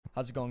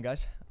How's it going,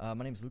 guys? My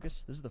name's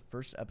Lucas. This is the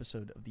first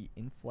episode of the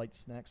In-Flight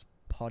Snacks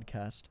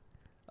podcast.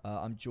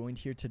 I'm joined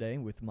here today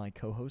with my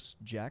co-host,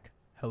 Jack.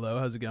 Hello,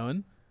 how's it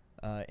going?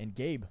 And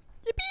Gabe.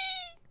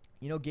 Yippee!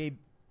 You know, Gabe,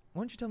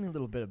 why don't you tell me a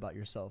little bit about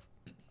yourself?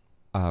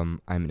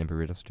 I'm an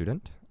Embry-Riddle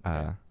student.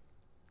 Okay.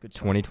 Good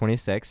start.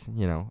 2026,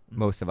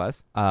 most of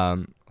us.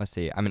 Let's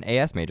see. I'm an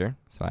AS major,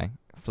 so I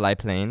fly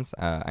planes.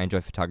 I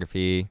enjoy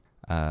photography,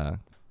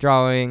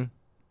 drawing,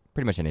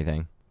 pretty much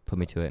anything. Put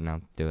me to it and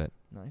I'll do it.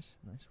 Nice.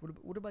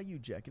 What about you,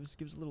 Jack?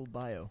 Give us a little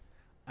bio.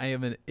 I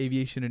am an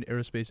aviation and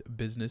aerospace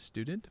business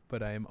student,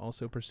 but I am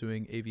also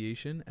pursuing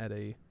aviation at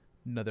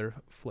another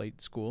flight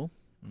school.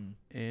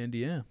 And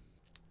yeah.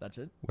 That's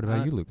it? What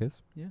about you, Lucas?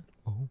 Yeah.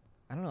 Oh.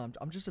 I don't know.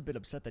 I'm just a bit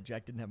upset that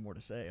Jack didn't have more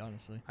to say,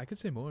 honestly. I could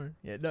say more.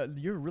 Yeah, no,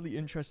 you're a really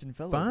interesting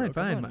fellow. Fine.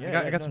 Bro. Come on.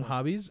 I got some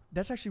hobbies.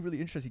 That's actually really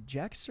interesting.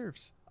 Jack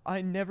surfs.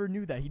 I never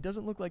knew that. He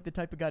doesn't look like the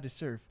type of guy to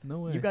surf. No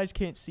way. You guys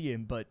can't see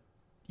him, but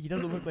he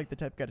doesn't look like the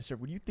type of guy to surf.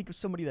 When you think of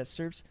somebody that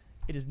surfs,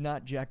 it is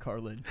not Jack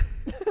Harlan.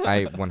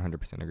 I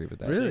 100% agree with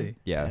that. Really?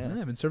 Yeah.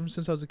 I've been surfing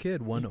since I was a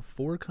kid. Won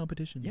 4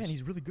 competitions. Yeah, and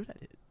he's really good at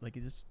it. Like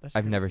that's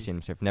I've never seen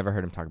him surf. Never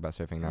heard him talk about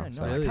surfing though. Yeah,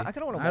 So no, Really? I kind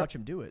of want to watch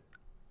him do it.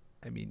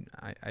 I mean,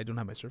 I don't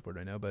have my surfboard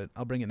right now, but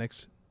I'll bring it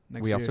next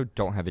we year. also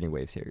don't have any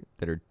waves here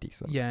that are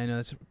decent. Yeah, I know.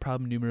 That's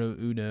problem numero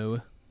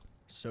uno.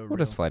 So We'll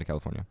just fly to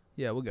California.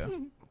 Yeah, we'll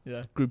go.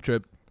 Yeah. Group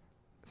trip.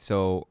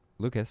 So,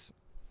 Lucas,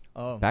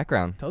 Oh,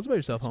 background. Tell us about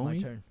yourself, it's my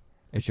homie. turn.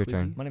 It's your Squeezy.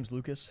 turn. My name's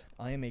Lucas.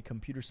 I am a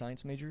computer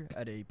science major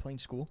at a plane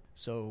school,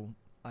 so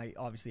I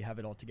obviously have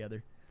it all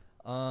together.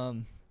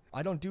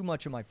 I don't do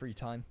much in my free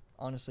time.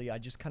 Honestly, I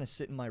just kind of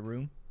sit in my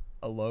room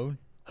alone.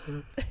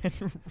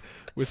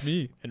 With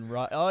me.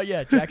 Oh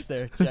yeah, Jack's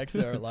there. Jack's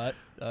there a lot.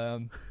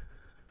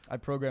 I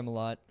program a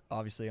lot.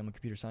 Obviously, I'm a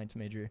computer science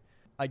major.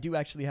 I do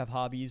actually have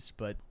hobbies,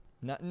 but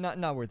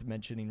not worth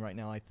mentioning right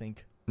now, I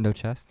think. No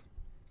chest?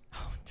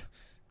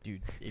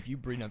 Dude, if you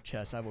bring up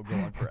chess, I will go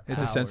on for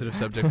It's hours. a sensitive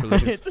subject for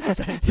Lucas. It's a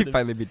sensitive. You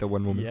finally beat the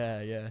one woman.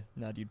 Yeah.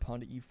 No, dude,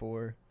 pawn to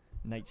e4,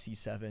 knight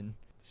c7.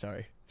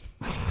 Sorry.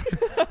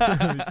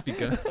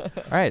 Speak up.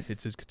 All right.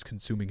 It's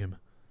consuming him.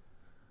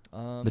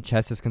 The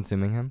chest is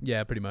consuming him.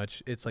 Yeah, pretty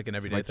much. It's like an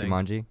everyday Like thing.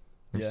 Jumanji.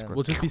 Yeah.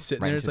 We'll just be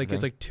sitting Right there. into It's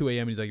the like 2 a.m.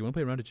 and he's like, "You want to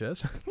play a round of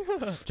chess?"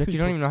 Jack, you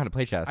don't even know how to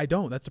play chess. I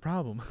don't. That's the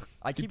problem.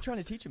 I keep trying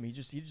to teach him. He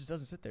just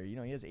doesn't sit there. You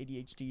know, he has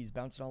ADHD. He's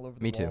bouncing all over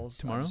the Me too. walls.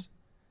 Tomorrow?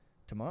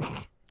 Tomorrow?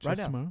 Chess Right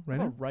now. tomorrow? Right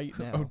Oh, now? right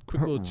now. Oh,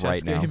 quick little chess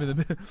Right now. game in the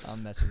middle.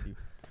 I'm messing with you.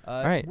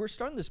 All right. We're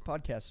starting this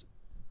podcast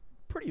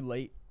pretty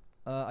late.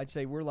 I'd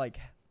say we're like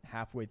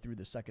halfway through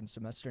the second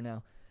semester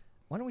now.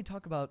 Why don't we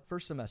talk about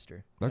first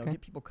semester? You know, Okay.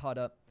 get people caught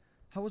up.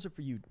 How was it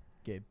for you,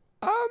 Gabe?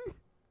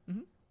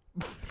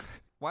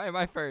 Why am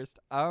I first?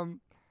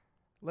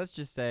 Let's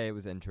just say it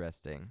was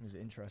interesting. It was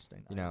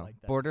interesting. You I know,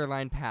 like that.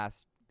 borderline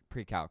pass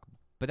pre-calc.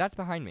 But that's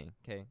behind me,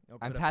 okay? Okay.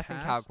 I'm But a passing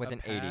pass- calc with a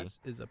an 80. pass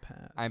is a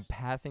pass. I'm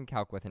passing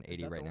calc with an Is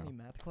 80 that right the now. only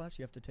math class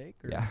you have to take?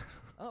 Or? Yeah.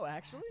 Oh,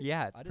 actually?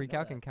 Yeah, I it's didn't know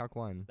pre-calc that. and calc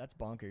 1. That's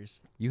bonkers.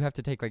 You have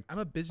to take like I'm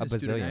a business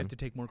student. I bazillion. have to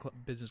take more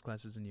business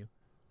classes than you.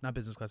 Not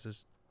business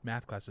classes.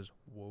 Math classes.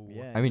 Whoa.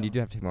 Yeah. I mean, you no. do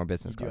have to take more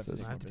business You do have to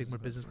classes. I have to take more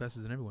business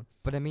classes than everyone.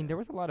 But I mean, there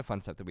was a lot of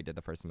fun stuff that we did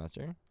the first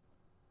semester.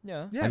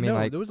 Yeah. Yeah, I mean, no,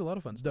 like- there was a lot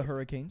of fun The stuff.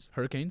 Hurricanes.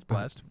 Hurricanes,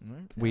 blast.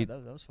 Right. We- Yeah,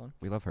 that was fun.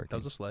 We love her. That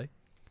was a sleigh.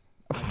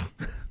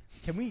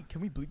 Can we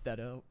bleep that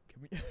out?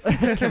 Can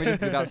we? Can we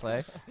just bleep out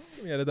sleigh?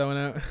 We edit that one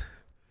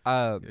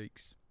out.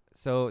 Yikes.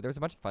 So there was a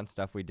bunch of fun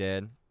stuff we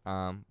did.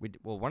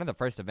 One of the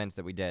first events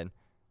that we did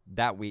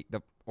that week,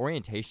 the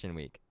orientation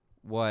week,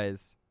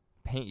 was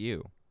Paint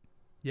You.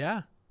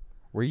 Yeah.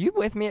 Were you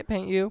with me at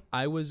Paint You?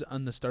 I was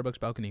on the Starbucks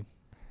balcony.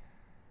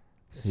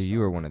 So you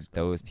were one of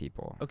those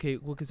people. Okay,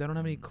 well, because I don't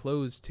have any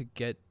clothes to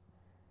get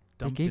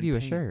They dumped gave in you a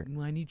paint. shirt.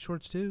 Well, I need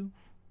shorts too.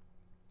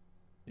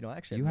 You know,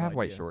 actually, You I have no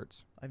white idea.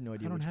 shorts. I have no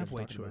idea. I don't what you have guys are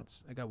white talking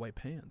shorts. I got white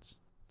pants.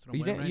 That's what I'm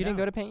You wearing didn't. right You didn't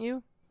now. go to Paint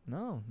You?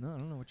 About. No, I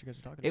don't know what you guys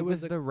are talking It about.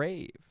 was the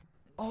rave.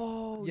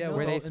 Oh, Yeah, no. where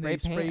with they all- and they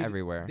spray paint sprayed-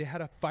 everywhere. They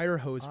had a fire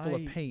hose full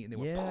of I- paint. And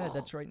they Yeah, went,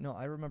 that's right. No,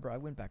 I remember. I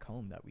went back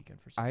home that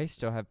weekend for some. I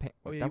still have paint.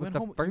 Oh, yeah, that you was went the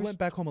home. first. You went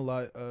back home a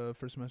lot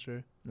first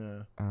semester.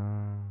 No.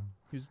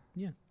 He was,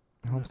 yeah.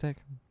 Homesick.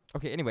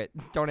 Okay. Anyway,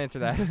 don't answer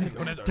that.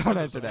 Don't answer. Don't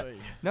answer that. Sorry.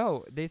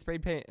 No, they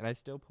sprayed paint, and I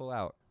still pull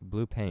out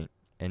blue paint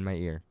in my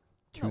ear.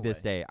 To No this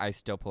way. day, I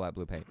still pull out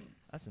blue paint.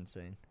 That's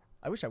insane.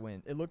 I wish I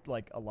went. It looked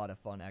like a lot of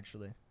fun,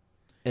 actually.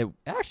 It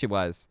actually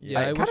was. Yeah,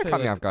 it I kind wish of I, caught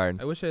me like- off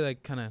guard. I wish I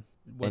kind of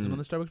wasn't on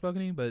And- the Starbucks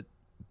balcony, but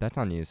That's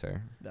on you,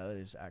 sir. That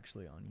is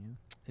actually on you.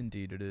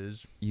 indeed it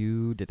is.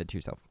 You did that to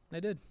yourself. I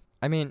did.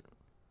 I mean,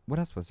 what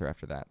else was there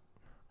after that?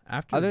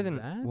 After Other than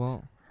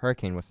that,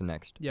 Hurricane was the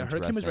next. yeah,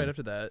 Hurricane was right Interesting.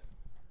 after that,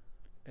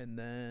 and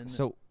then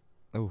So,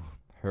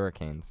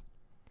 hurricanes.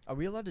 Are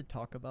we allowed to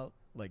talk about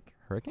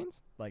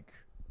Hurricanes? like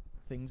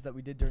things that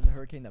we did during the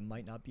hurricane that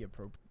might not be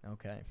appropriate?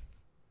 Okay.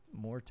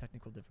 More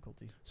technical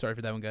difficulties. sorry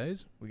for that one,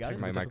 guys. We got it.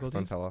 My Technical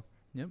microphone difficulties? fell off.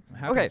 Yep,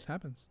 happens. Okay.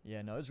 Happens.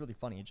 Yeah, no, it was really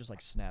funny. It just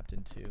like snapped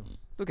in two.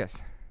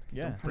 Lucas,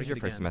 Yeah. how Break did your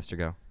it first again. semester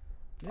go?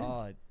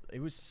 Yeah. It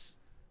was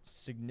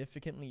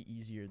significantly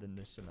easier than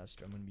this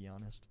semester, I'm going to be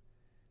honest.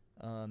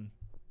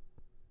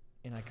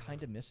 And I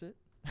kind of miss it.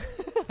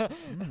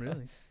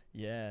 Really?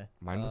 Yeah.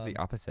 Mine was the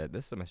opposite.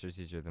 This semester's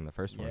easier than the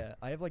first one. Yeah,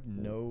 I have like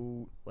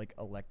no like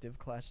elective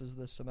classes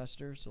this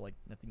semester, so like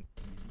nothing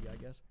easy, I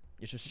guess.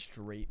 It's just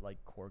straight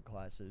like core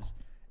classes,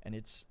 and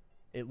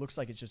it looks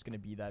like it's just gonna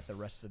be that the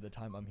rest of the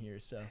time I'm here.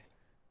 So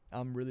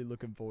I'm really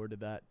looking forward to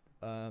that.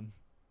 I'm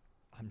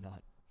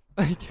not.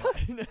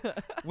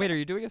 Wait, are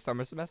you doing a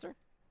summer semester?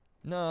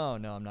 No,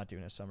 I'm not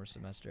doing a summer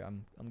semester.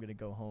 I'm gonna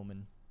go home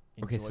and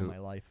enjoy so my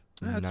life.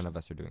 None of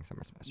us are doing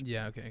summer semesters.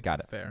 Yeah, okay. Got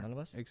it. Fair. None of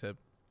us. Except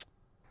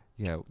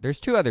Yeah, there's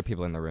 2 other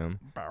people in the room.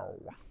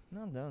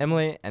 No.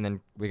 Emily, and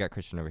then we got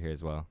Christian over here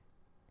as well.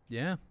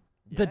 Yeah.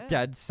 The Yeah.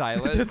 dead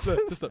silence.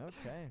 just a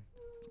Okay.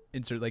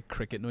 insert like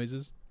cricket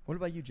noises. What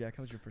about you, Jack?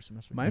 How was your first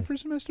semester? My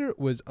first semester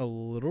was a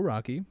little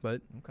rocky,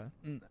 but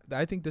Okay.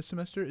 I think this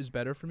semester is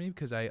better for me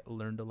because I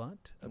learned a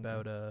lot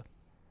about how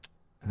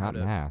Not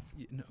to- math.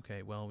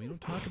 Okay, well, we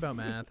don't talk about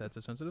math. That's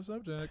a sensitive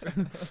subject.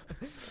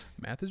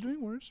 Math is doing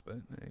worse, but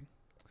hey.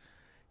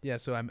 Yeah,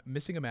 so I'm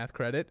missing a math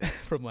credit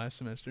from last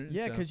semester.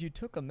 Yeah, so because you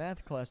took a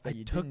math class that I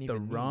you took didn't the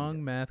even wrong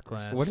need. math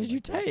class. What did you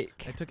like that.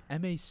 take? I took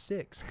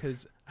MA6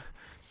 because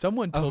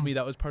someone told Oh. me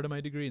that was part of my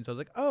degree, and so I was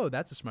like, "Oh,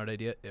 that's a smart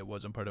idea." It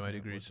wasn't part of my No, it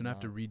degree, was so now I have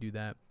to not. redo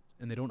that,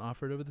 and they don't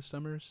offer it over the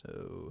summer.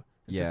 So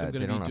and Yeah, since I'm they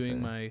going to don't be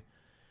doing offer my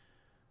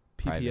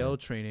private. PPL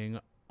training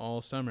all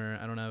summer,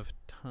 I don't have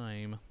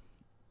time.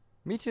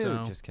 Me too.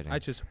 So Just kidding. I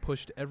just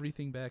pushed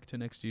everything back to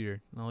next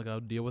year. And I'll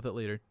deal with it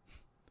later.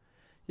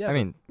 Yeah, I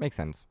mean, makes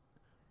sense.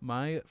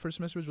 my first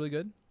semester was really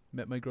good.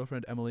 Met my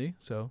girlfriend Emily,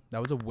 so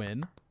that was a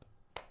win.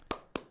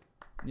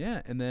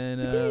 Yeah, and then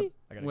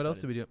I got what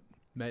else did excited. we do?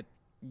 Met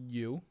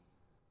you.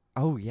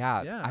 Oh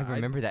yeah, Yeah, I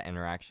remember that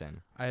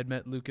interaction. I had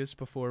met Lucas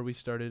before we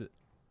started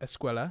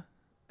Escuela,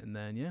 and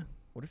then yeah,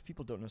 What if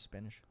people don't know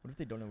Spanish? What if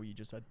they don't know what you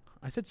just said?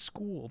 I said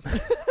school.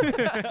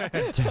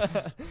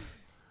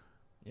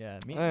 Yeah,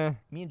 Eh,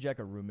 me and Jack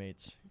are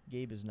roommates.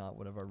 Gabe is not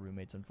one of our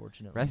roommates,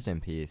 unfortunately. rest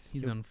in peace.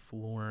 He's on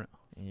floor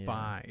Yeah.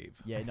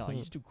 5. Yeah, no,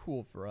 he's too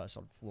cool for us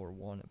on floor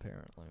 1,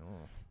 apparently.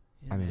 Oh.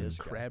 Yeah, I mean, this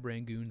guy. crab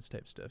rangoons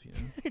type stuff, you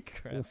know.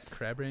 Crap.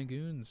 Crab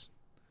rangoons.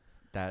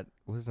 That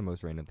was the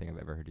most random thing I've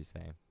ever heard you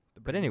say. The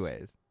But brains.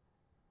 anyways,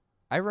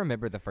 I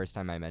remember the first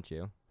time I met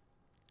you.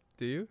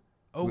 Do you?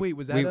 Oh We- wait,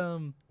 was we-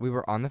 that We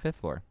were on the 5th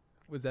floor.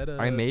 was that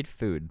I made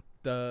food.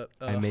 the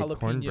I made jalapeno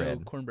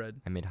cornbread.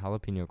 cornbread? I made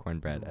jalapeno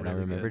cornbread, and I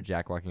Really remember good.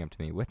 Jack walking up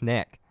to me with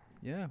Nick.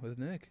 Yeah, with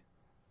Nick.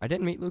 I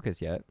didn't meet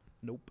Lucas yet.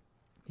 Nope.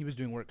 He was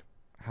doing work.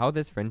 How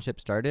this friendship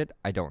started,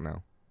 I don't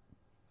know.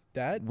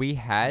 That We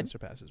had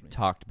surpasses me.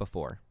 talked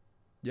before,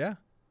 Yeah.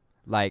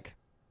 like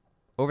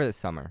over the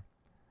summer.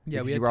 Yeah,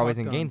 because we you had were always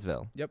in talked on-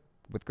 Gainesville. Yep.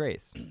 With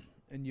Grace.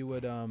 And you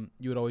would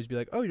always be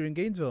like, "Oh, you're in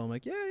Gainesville." I'm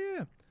like,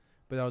 "Yeah."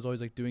 But I was always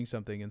like doing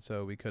something, and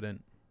so we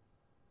couldn't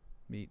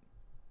meet.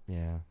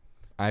 Yeah.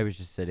 I was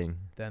just sitting.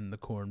 Then the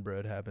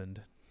cornbread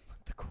happened.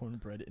 The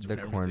cornbread is The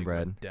Everything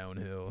cornbread. went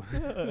downhill.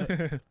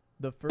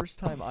 The first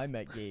time I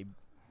met Gabe,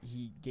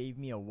 he gave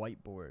me a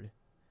whiteboard.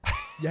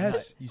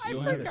 Yes, And you I- still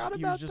he have was- it. forgot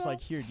He about was just that.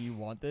 like, "Here, do you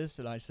want this?"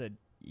 And I said,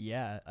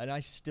 "Yeah." And I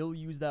still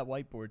use that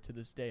whiteboard to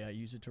this day. I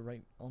use it to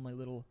write all my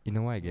little You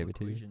know why I gave it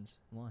to you? equations.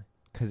 Why?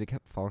 Because it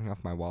kept falling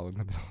off my wall in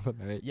the middle of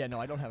the night. Yeah, no,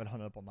 I don't have it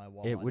hung up on my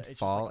wall. It would it's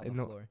fall just like on in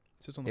the the- floor.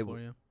 Sits on the It floor,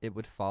 yeah. It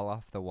would fall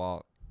off the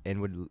wall and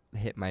would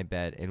hit my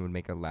bed and would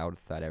make a loud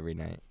thud every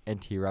night.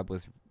 And T-Rob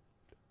was...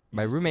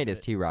 My just roommate said is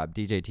it. T-Rob,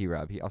 DJ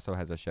T-Rob. He also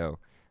has a show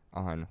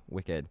on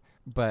Wicked.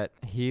 But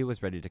he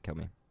was ready to kill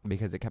me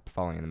because it kept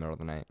falling in the middle of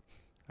the night.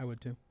 I would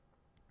too.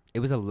 It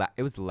was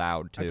it was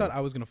loud too. I thought I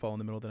was gonna fall in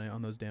the middle of the night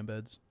on those damn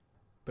beds.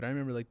 But I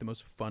remember like the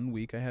most fun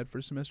week I had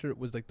first semester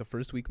was like the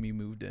first week we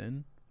moved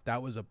in.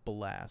 That was a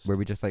blast. Where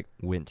we just like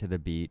went to the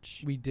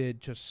beach. We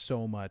did just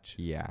so much.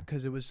 Yeah.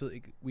 Because it was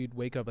like we'd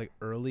wake up like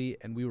early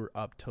and we were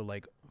up till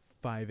like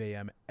 5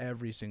 a.m.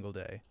 every single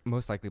day.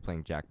 Most likely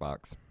playing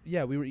Jackbox.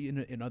 Yeah, we were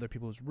in other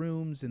people's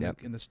rooms, in,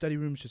 Yep. in the study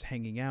rooms, just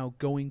hanging out,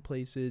 going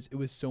places. It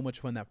was so much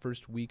fun that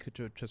first week,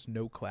 just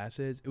no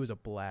classes. It was a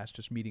blast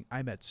just meeting.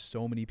 I met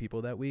so many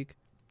people that week.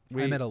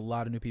 I met a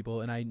lot of new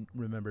people, and I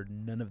remembered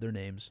none of their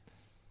names.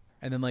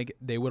 And then, like,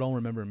 they would all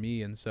remember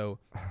me, and so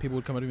people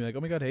would come up to me like, "Oh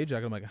my God, hey,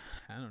 Jack." I'm like,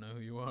 "I don't know who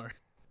you are."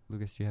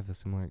 Lucas, do you have a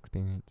similar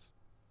experience?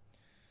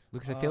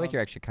 Lucas, I feel like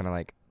you're actually kind of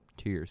like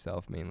to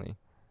yourself mainly.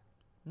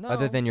 No.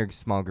 Other than your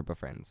small group of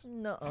friends.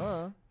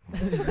 Nuh-uh.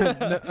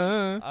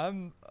 Nuh-uh.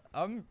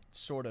 I'm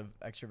sort of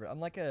extrovert. I'm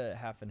like a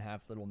half and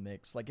half little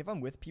mix. Like if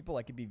I'm with people,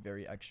 I could be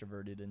very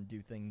extroverted and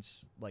do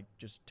things like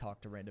just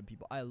talk to random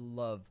people. I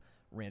love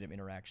random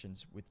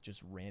interactions with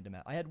just random.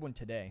 I had one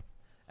today,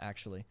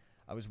 actually.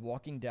 I was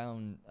walking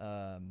down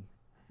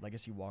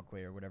Legacy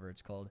Walkway or whatever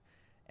it's called,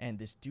 and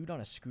this dude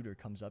on a scooter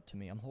comes up to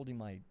me. I'm holding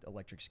my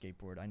electric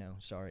skateboard. I know,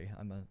 sorry,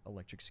 I'm an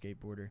electric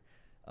skateboarder.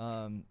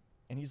 And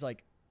he's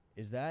like,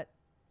 "Is that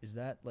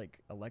like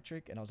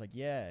electric?" And I was like,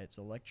 "Yeah, it's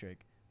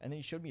electric." And then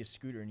he showed me a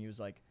scooter, and he was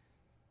like,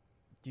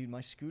 "Dude,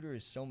 my scooter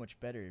is so much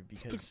better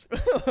because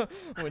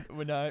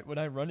when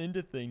I run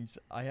into things,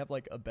 I have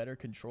like a better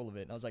control of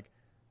it." And I was like,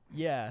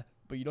 "Yeah,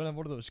 but you don't have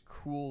one of those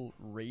cool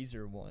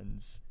Razor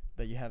ones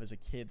that you have as a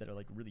kid that are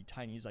like really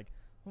tiny." He's like,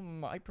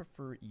 I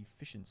prefer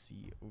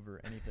efficiency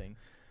over anything.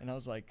 And I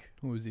was like,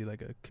 What was he,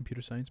 like a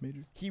computer science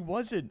major? he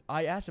wasn't.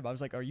 I asked him, I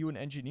was like, are you an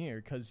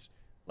engineer? Because,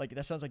 like,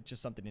 that sounds like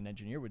just something an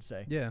engineer would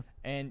say. Yeah.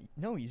 And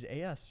no, he's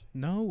AS.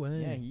 No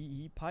way. Yeah,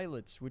 he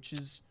pilots, which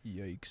is...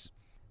 Yikes.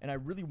 And I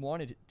really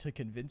wanted to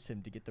convince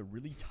him to get the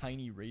really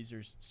tiny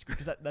razors,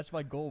 because that's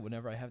my goal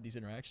whenever I have these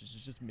interactions,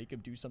 is just make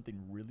him do something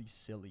really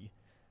silly,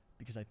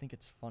 because I think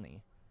it's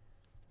funny.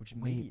 Which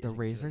maybe Wait, the isn't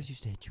razors good.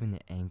 used to hit you in the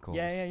ankles.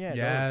 Yeah. Yes,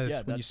 Those,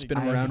 when you that's spin 'em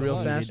exactly around real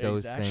what- fast, those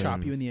exactly. things.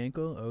 Chop you in the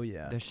ankle. Oh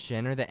yeah. The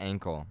shin or the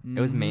ankle. It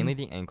was Mhm. mainly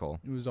the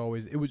ankle. It was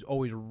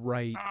always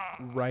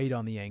right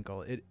on the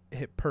ankle. It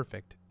hit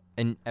perfect.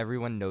 And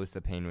everyone knows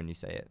the pain when you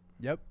say it.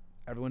 Yep.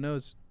 Everyone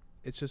knows.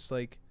 It's just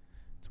like,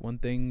 it's one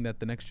thing that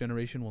the next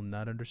generation will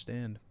not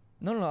understand.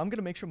 No, I'm going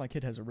to make sure my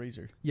kid has a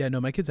razor. Yeah,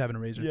 no, my kid's having a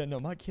razor. Yeah, no,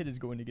 my kid is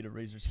going to get a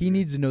razor. He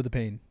needs to know the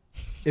pain.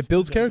 It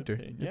builds character.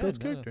 It builds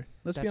no, character.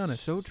 Let's be That's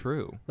honest. so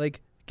true.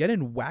 Like,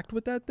 getting whacked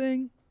with that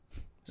thing,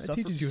 that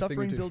teaches you a thing or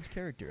Suffering two. builds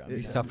character. I You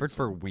You mean, suffered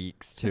for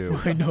weeks too.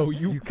 I know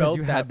you Because felt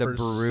you that had the for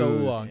so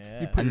bruise. long.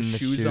 Yeah. You put And your the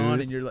shoes on,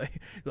 shoes. and you're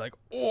like,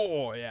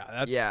 oh yeah,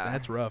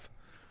 that's rough.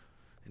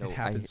 And No, it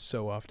happens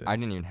so often. I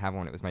didn't even have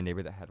one. It was my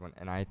neighbor that had one,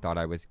 and I thought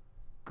I was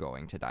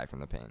going to die from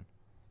the pain.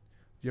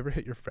 You ever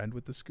hit your friend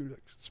with the scooter,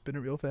 like spin it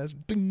real fast?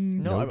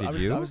 Ding. No, No, I did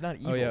was, you? I was not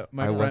evil. Oh yeah,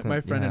 my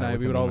wasn't- friend and yeah, I, we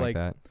wasn't would all like like.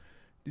 that.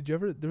 Did you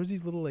ever? There was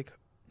these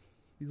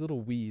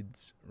little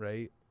weeds,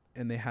 right?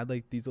 And they had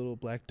like these little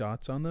black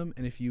dots on them,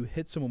 and if you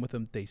hit someone with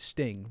them, they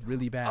sting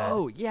really bad.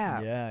 Oh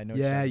yeah. Yeah, I know.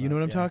 Yeah, you know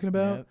what I'm talking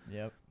about?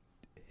 Yep.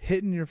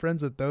 Hitting your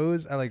friends with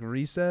those at like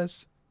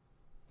recess,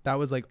 that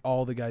was like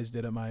all the guys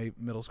did at my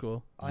middle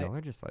school. Y'all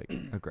are just like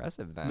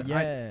aggressive then.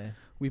 Yeah.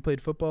 We played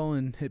football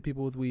and hit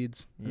people with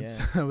weeds. Yeah.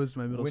 That was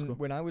my middle when school.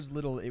 when I was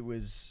little, it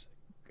was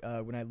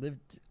when I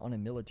lived on a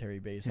military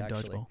base. And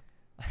Actually,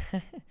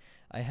 dodgeball.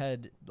 I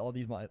had all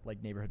these my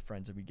like neighborhood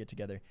friends, and we'd get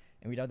together,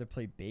 and we'd either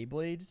play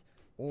Beyblades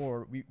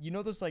or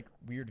those like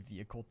weird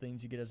vehicle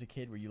things you get as a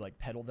kid where you like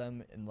pedal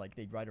them and like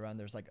they ride around.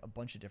 There's like a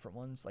bunch of different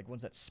ones, like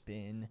ones that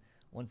spin,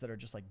 ones that are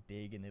just like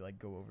big and they like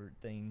go over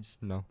things.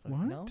 No. It's like,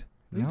 What? No, What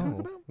are you talking No.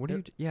 about? What are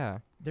you? Yeah.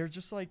 they're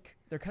just like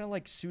they're kind of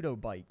like pseudo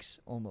bikes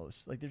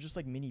almost. Like they're just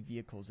like mini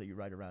vehicles that you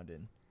ride around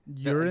in.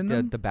 You're in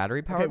them. The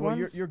battery powered Okay, well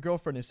ones. your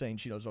girlfriend is saying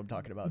she knows what I'm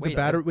talking about. The Wait,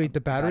 battery. the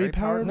The battery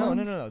powered No,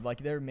 ones.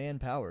 Like they're man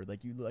powered.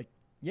 Like you like.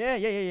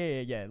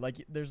 Yeah. Like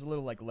there's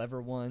little like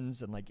lever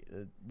ones and like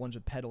ones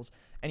with pedals.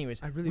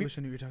 Anyways, I really wish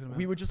I knew what you're talking about.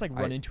 we would just like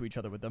run I- into each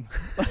other with them.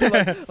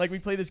 like we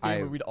play this game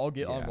where we'd all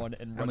get on yeah. one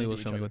and run Emily into will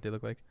each show me other. what they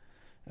look like.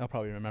 I'll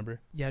probably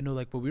remember. Yeah, no,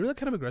 like, but we were like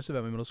kind of aggressive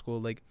at my middle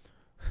school. Like,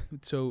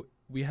 so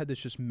we had this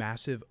just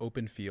massive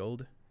open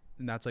field,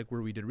 and that's like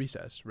where we did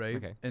recess, right?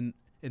 Okay. And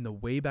in the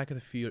way back of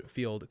the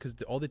field, because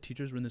all the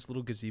teachers were in this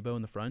little gazebo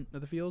in the front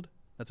of the field.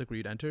 That's like where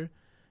you'd enter.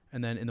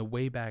 And then in the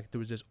way back, there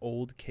was this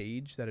old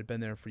cage that had been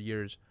there for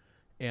years,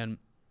 and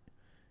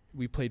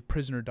we played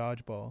prisoner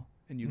dodgeball.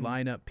 And you Mhm.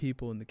 line up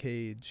people in the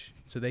cage,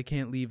 so they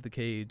can't leave the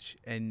cage,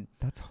 and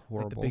That's like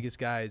horrible. the biggest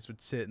guys would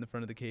sit in the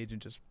front of the cage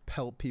and just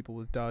pelt people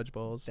with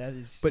dodgeballs. That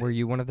is. But- Were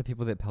you one of the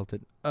people that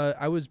pelted?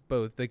 I was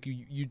both. Like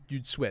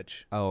you'd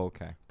switch, Oh,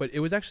 okay. but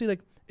it was actually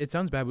like, it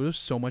sounds bad, but it was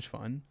so much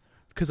fun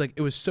because like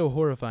it was so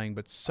horrifying,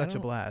 but such a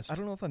don't- blast. I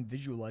don't know if I'm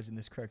visualizing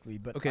this correctly,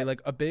 but Okay,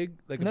 like a big,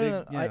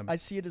 no, yeah. I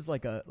see it as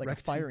like a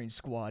Rectangle. firing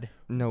squad.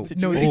 No. No,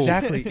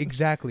 situation.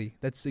 exactly.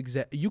 That's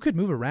exact. You could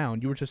move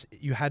around.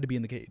 You had to be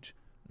in the cage.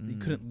 You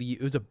Mm. couldn't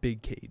leave. It was a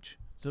big cage.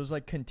 So it was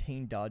like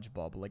contained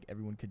dodgeball, but like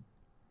everyone could.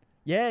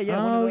 Yeah.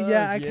 Oh one of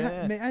yeah,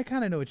 those, I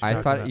kind of know what you're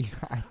I talking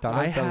thought about. I thought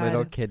I of the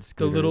little had kids The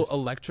scooters. little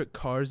electric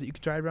cars that you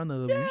could drive around,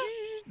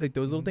 like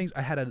those little things.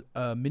 I had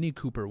a Mini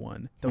Cooper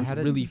one that I was had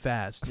a- really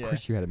fast. Of Yeah.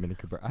 course, you had a Mini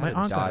Cooper. I My had a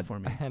aunt got it Dodge. for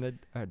me. I had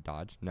a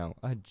Dodge. No,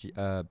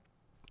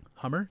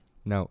 Hummer.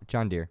 no,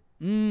 John Deere.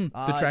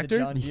 The tractor.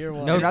 John Deere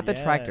one. No, not the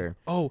yeah. tractor.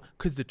 Oh,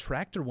 because the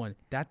tractor one,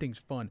 that thing's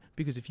fun.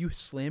 Because if you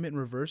slam it in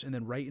reverse and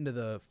then right into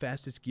the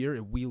fastest gear,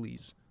 it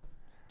wheelies.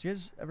 Do you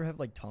guys ever have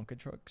like Tonka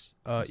trucks?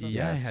 or something?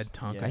 Yeah, I Yes. had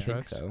Tonka Yeah. I think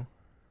trucks. so.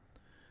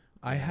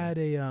 I Yeah. had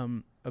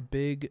a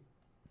big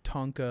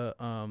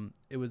Tonka.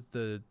 It was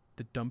the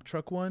dump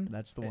truck one.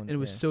 That's the one. And it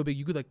was yeah. so big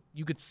you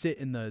could sit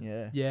in the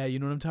you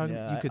know what I'm talking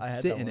Yeah, about? You could I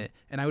had sit that in one. it,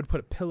 and I would put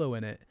a pillow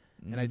in it,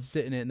 and I'd Mhm.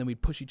 sit in it, and then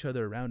we'd push each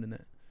other around in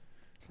it.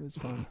 It was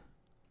fun.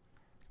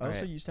 I also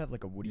Alright. used to have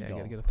like a Woody Yeah, I doll.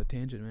 gotta get off the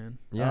tangent, man.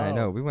 Yeah, I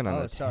know. Oh, We went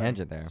on a sorry.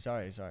 tangent there.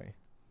 Sorry,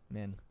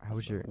 man. How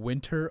was your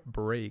Winter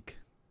break.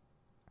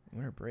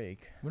 Winter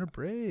break? Winter I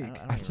break. don't,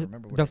 I I don't even did-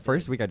 remember what the I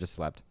first did. week I just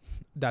slept.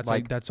 That's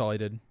like- that's all I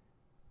did.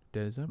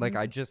 Is that Like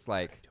right? I just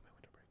like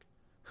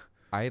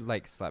I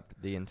like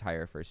slept the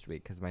entire first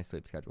week because my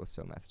sleep schedule was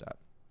so messed up.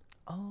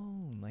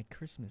 Oh, like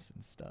Christmas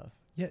and stuff.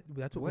 Yeah,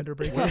 that's what What- winter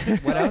break what-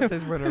 is. what else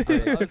is winter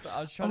break? I was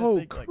trying to Oh,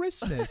 think, like,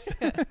 Christmas.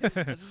 I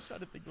was just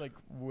trying to think like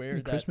where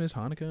that. Christmas,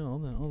 Hanukkah, all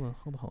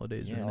the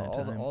holidays are Yeah, in that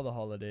time. all the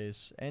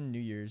holidays and New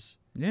Year's.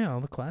 Yeah,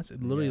 all the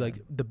classic. Literally, Yeah.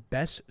 like the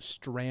best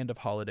strand of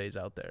holidays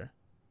out there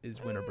is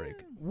winter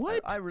break.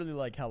 What? I really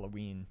like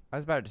Halloween. I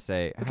was about to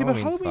say Okay, but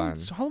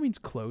Halloween's fun. Halloween's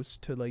close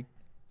to like.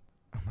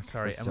 Oh my God,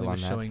 Sorry, we're still Emily on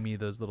was that. showing me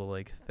those little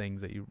like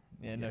things that you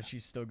Yeah, no,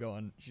 she's still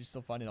going. She's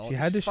still finding all. She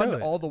had to she's show finding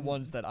it. all the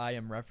ones that I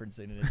am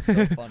referencing, and it's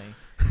so funny.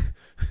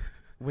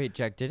 Wait,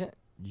 Jack, didn't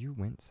you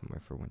went somewhere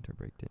for winter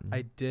break? Didn't you?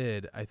 I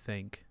did. I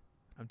think.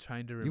 I'm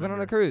trying to remember. You went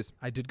on a cruise.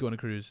 I did go on a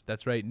cruise.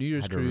 That's right. New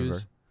Year's Had to cruise.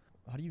 remember.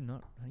 How do you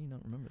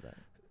not remember that?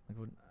 Like,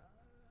 what?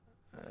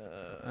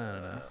 I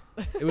don't know.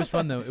 It was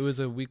fun though. It was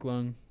a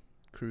week-long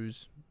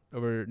cruise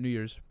over New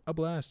Year's. A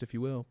blast, if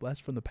you will.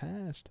 Blast from the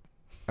past.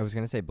 I was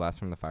gonna say blast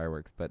from the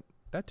fireworks, but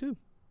That too.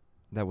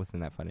 that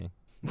wasn't that funny.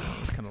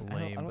 It's kind of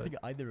lame. I don't but think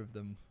either of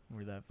them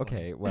were that funny.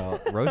 Okay, well,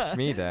 roast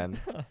me then.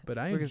 but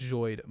I Look at-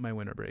 enjoyed my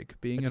winter break.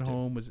 Being I at did too.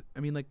 home was. I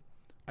mean, like,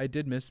 I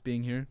did miss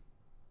being here,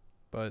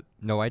 but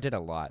No, I did a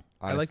lot.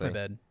 Honestly. I like my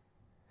bed.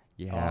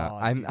 Yeah, Oh,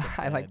 I'm. dude, the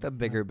I like bed. the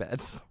bigger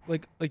beds.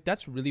 Like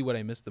that's really what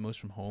I miss the most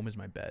from home is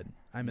my bed.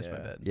 I miss my Yeah.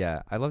 bed.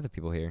 Yeah, I love the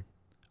people here.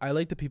 I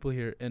like the people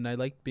here, and I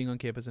like being on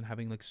campus and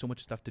having like so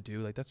much stuff to do.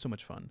 Like that's so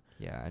much fun.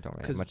 Yeah, I don't really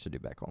 'Cause- have much to do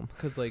back home.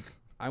 Cause like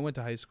I went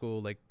to high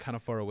school like kind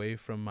of far away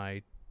from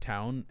my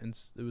town, and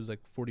it was like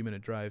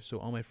 40-minute drive. So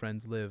all my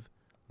friends live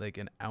like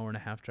an hour and a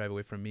half drive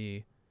away from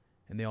me,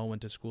 and they all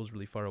went to schools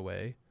really far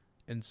away.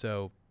 And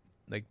so,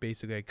 like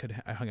basically,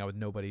 I hung out with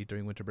nobody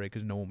during winter break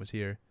because no one was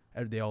here.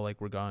 They all like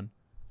were gone.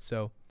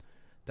 So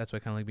that's why I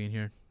kind of like being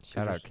here.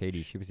 Shout out there's-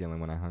 Katie. She was the only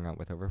one I hung out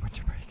with over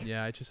winter break.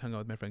 Yeah, I just hung out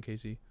with my friend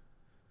Casey.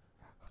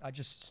 I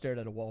just stared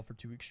at a wall for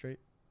 2 weeks straight.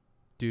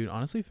 Dude,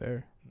 honestly,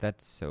 fair.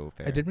 That's so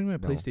fair. I did bring my No.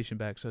 PlayStation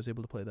back, so I was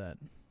able to play that.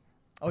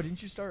 Oh,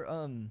 didn't you start?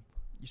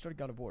 You started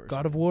God of War. or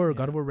God of something. War, Yeah.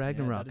 God of War Yeah,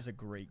 Ragnarok. that is a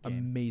great game.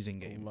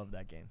 Amazing I game. love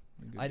that game.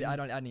 Good I game.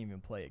 didn't even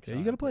play it. 'Cause Yeah, I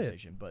you don't gotta have play it.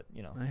 PlayStation, but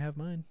you know, I have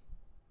mine.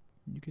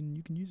 You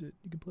can use it.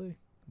 You can play.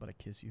 but I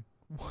kiss you.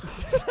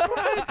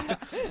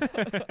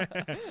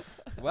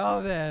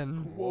 Well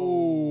then.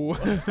 Whoa.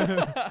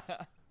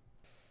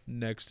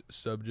 Next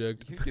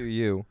subject. You do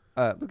you.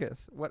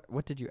 Lucas,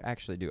 what did you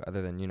actually do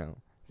other than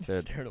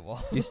said- Stare at a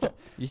wall.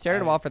 you stared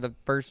at a I- wall for the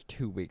first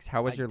 2 weeks.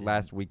 How was I your did.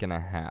 last week and a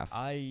half?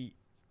 I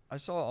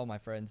saw all my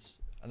friends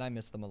and I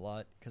miss them a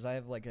lot because I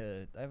have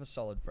a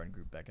solid friend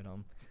group back at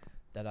home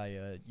that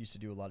I used to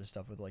do a lot of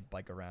stuff with, like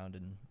bike around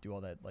and do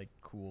all that like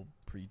cool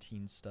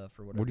preteen stuff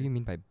or whatever. What do you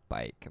mean by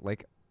bike?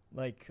 Like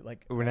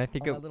Like when I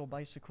think on my of, little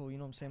bicycle, you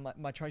know what I'm saying?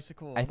 My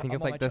tricycle. I think I'm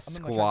of on like my the I'm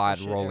in my squad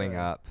tricycle rolling share.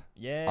 up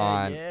Yeah,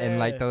 on yeah. and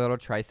like the little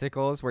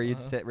tricycles where you'd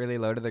Uh-huh. sit really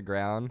low to the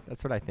ground.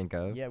 That's what I think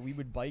of. Yeah, we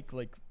would bike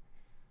like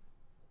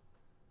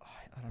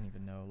I don't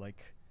even know,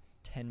 like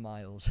 10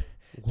 miles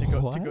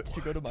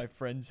to go to my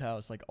friend's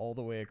house, like all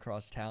the way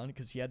across town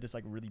because he had this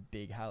like really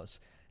big house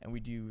and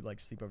we do like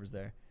sleepovers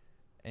there.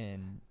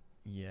 And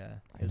yeah,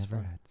 I it was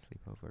never fun. had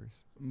sleepovers.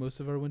 Most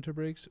of our winter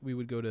breaks, we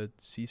would go to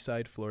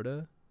Seaside,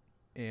 Florida,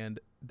 and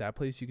that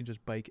place you can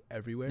just bike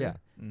everywhere. Yeah.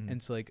 Mhm.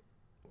 And so like,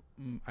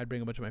 I'd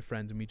bring a bunch of my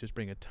friends, and we just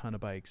bring a ton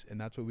of bikes,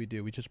 and that's what we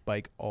do. We just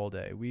bike all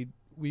day. We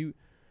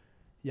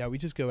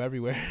just go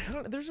everywhere. I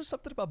don't know, there's just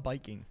something about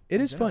biking. It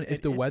in is general. fun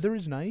if the It's- weather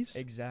is nice.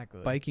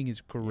 Exactly. Biking is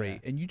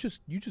great, Yeah. and you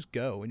just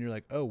go, and you're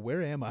like, oh,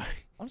 where am I?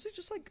 Honestly,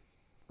 just like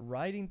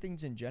riding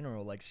things in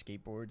general, like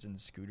skateboards and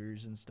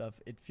scooters and stuff.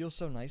 It feels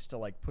so nice to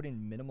like put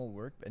in minimal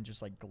work and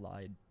just like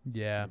glide.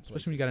 Yeah, Good especially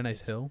when you places. got a nice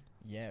It's- hill.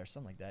 Yeah, or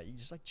something like that. You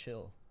just like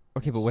chill.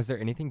 Okay, but It's- was there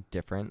anything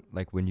different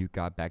like when you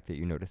got back that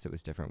you noticed it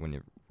was different when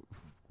you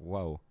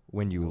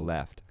when you Whoa.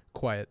 left?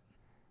 Quiet.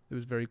 It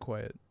was very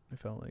quiet. I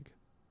felt like,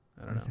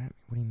 I don't What, know.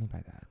 what do you mean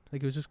by that?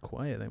 Like it was just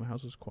quiet. Like my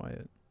house was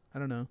quiet. I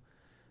don't know.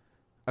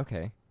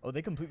 Okay. Oh,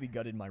 they completely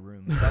gutted my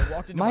room. So I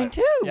walked into Mine my,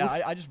 too.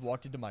 Yeah, I just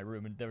walked into my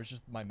room and there was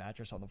just my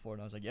mattress on the floor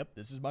and I was like, "Yep,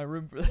 this is my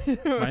room for."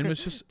 Mine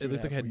was just. Two It and a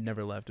looked like I half had weeks.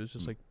 never left. It was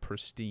just like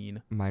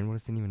pristine. Mine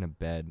wasn't even a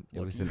bed. It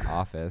was Lucky. an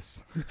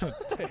office.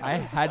 I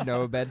had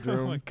no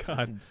bedroom.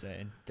 That's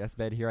insane. Guest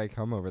bed. Here I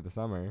come over the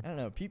summer. I don't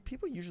know.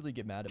 People usually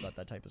get mad about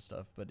that type of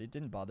stuff, but it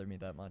didn't bother me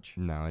that much.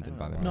 No, it didn't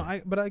don't bother know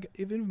me. why. No,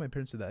 even if my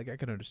parents did that, I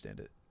could understand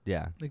it.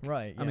 Yeah, Like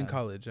Right. I'm in yeah.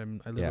 college. I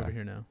live Yeah. over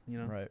here now. You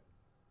know. Right.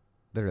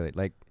 literally.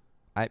 Like,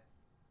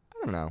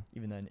 I don't know.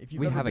 Even then, if you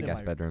We have a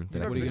guest bedroom. you've that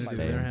I ever What are you can been gonna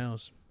to do stay in my their in.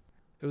 house?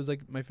 It was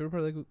like my favorite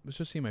part. Like was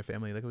just seeing my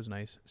family. Like it was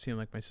nice seeing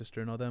like my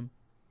sister and all them.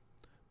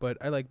 But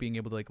I like being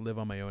able to like live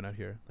on my own out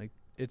here. Like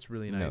it's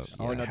really No, nice.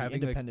 Oh Like, no, the having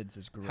like independence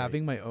is great.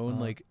 having my own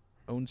Uh-huh. like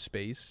own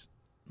space.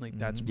 Like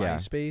that's Mhm. my Yeah.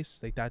 space.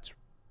 Like that's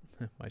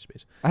my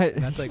space. I,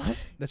 And that's like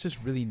that's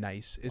just really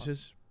nice. It's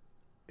just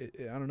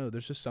I don't know.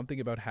 There's just something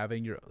about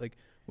having your like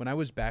when I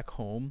was back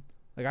home.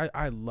 Like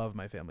I love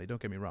my family.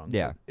 Don't get me wrong.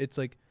 Yeah.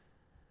 but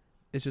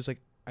it's just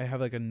like I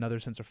have like another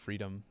sense of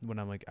freedom when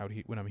I'm like out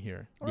here when I'm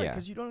here. Right, Yeah.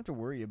 because you don't have to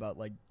worry about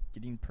like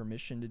getting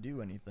permission to do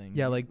anything.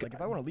 Yeah, like,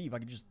 if I want to leave, I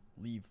can just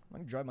leave. I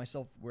can drive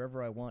myself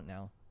wherever I want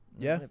now.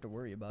 I Yeah. don't have to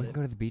worry about we it.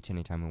 can go to the beach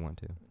anytime we want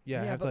to.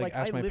 Yeah, I have to but like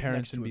ask I my live parents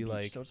next to and a be beach,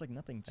 like, so it's like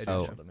nothing I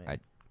special do. to me.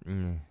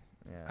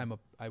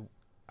 I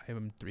I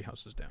am 3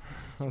 houses down.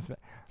 I'm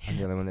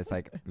the only one that's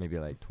like maybe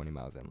like 20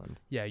 miles inland.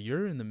 Yeah,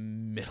 you're in the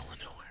middle of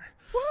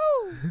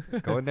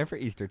nowhere. Going there for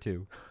Easter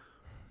too.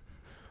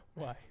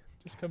 Why?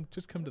 Just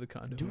come to the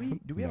condo. Do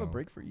we have a No.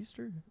 break for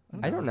Easter?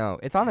 I don't know.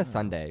 It's on a Yeah.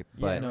 Sunday, Yeah,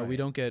 but no, right. we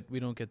don't get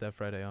that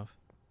Friday off.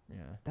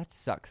 Yeah. That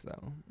sucks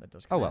though. That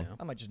does. Oh, kinda- well.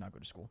 I might just not go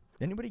to school.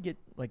 Did anybody get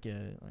like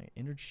a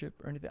internship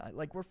or anything?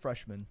 Like we're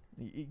freshmen.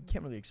 You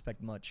can't really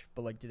expect much.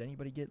 But like, did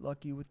anybody get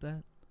lucky with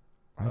that?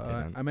 I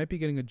didn't. I might be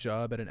getting a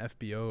job at an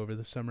FBO over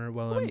the summer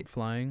while I'm Wait.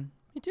 flying.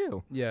 Me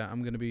too. Yeah,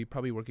 I'm gonna be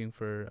probably working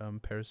for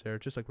Paris Air,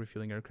 just like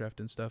refueling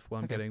aircraft and stuff while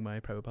I'm Okay. getting my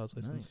private pilot's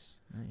license.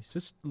 Nice.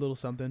 Just a little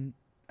something,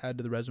 add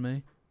to the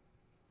resume.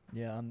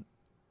 Yeah.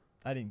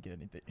 I didn't get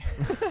anything.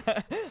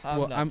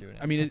 Well, not doing it.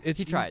 I mean, it's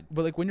He tried.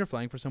 but like when you're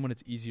flying for someone,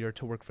 it's easier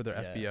to work for their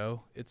Yeah. FBO.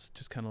 It's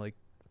just kind of like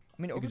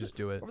I mean, you over can the, just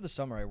do it. over the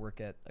summer, I work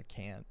at a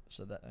camp,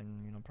 so that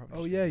I'm probably.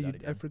 Oh just yeah, gonna do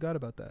that I again. forgot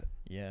about that.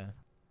 Yeah.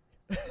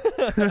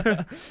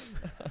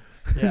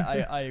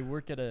 Yeah, I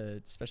work at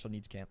a special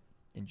needs camp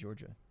in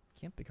Georgia.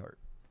 Camp Big Heart.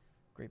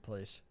 Great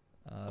place.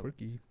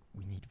 Quirky.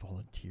 We need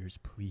volunteers,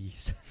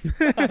 please.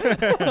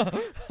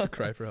 It's a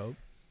cry for help.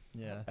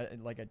 Yeah.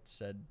 Like I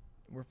said,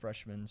 we're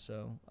freshmen,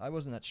 so I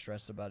wasn't that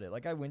stressed about it.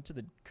 Like, I went to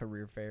the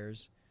career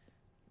fairs,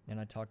 and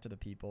I talked to the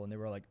people, and they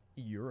were like,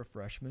 "You're a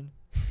freshman?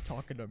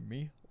 Talking to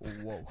me?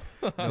 Whoa."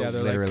 Yeah, they're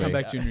like, Literally. come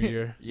back junior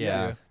year.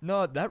 Yeah.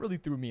 No, that really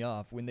threw me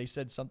off when they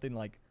said something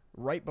like,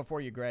 "Right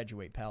before you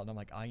graduate, pal." And I'm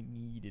like, I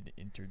need an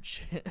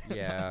internship.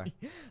 Yeah.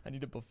 I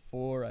need it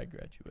before I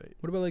graduate.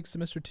 What about like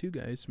semester 2,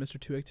 guys? Semester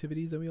 2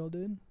 activities that we all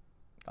did?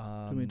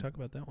 Can we talk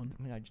about that one?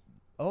 I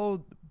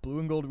mean, Blue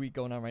and Gold Week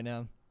going on right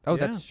now. Oh,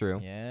 Yeah. that's true.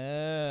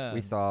 Yeah. We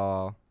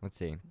saw. Let's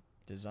see.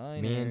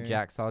 Designer. Me and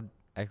Jack saw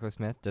Echo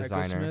Smith,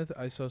 designer. Echo Smith,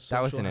 I saw Social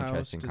That was an House,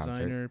 interesting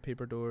Designer,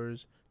 Paper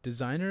Doors.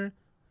 Designer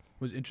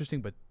was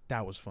interesting, but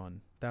that was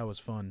fun. That was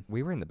fun.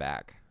 We were in the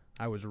back.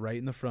 I was right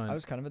in the front. I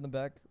was kind of in the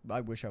back. I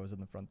wish I was in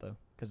the front though,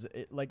 because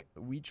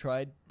we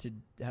tried to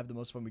have the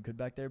most fun we could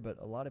back there, but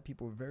a lot of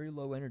people were very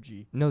low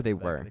energy. No, they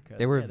Back were. of the crowd.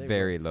 They were Yeah, they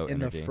very low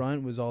in energy. the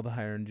front was all the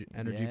higher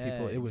energy Yeah,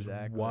 people. It was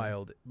exactly.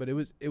 wild, but it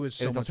was so it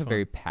was much also fun.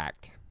 very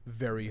packed.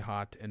 Very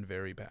hot and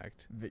very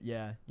packed.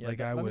 Yeah. Like,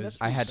 that- I mean, was-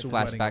 that's I had just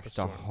sweating up a flashbacks to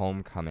storm.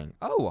 Homecoming.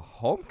 Oh,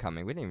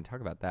 Homecoming. We didn't even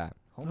talk about that.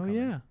 Homecoming.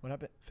 yeah. What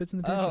happened? Fits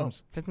in the Oh.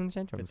 tantrums. Fits in the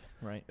tantrums.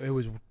 Right. It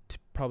was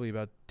probably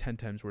about 10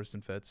 times worse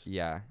than Fits.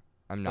 Yeah,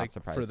 I'm not like,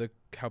 surprised. for the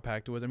how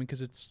packed it was. I mean,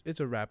 because it's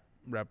a rap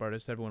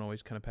artist. Everyone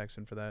always kind of packs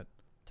in for that.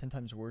 10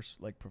 times worse,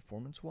 like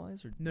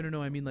performance-wise, or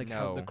No. I mean, like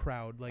how the No.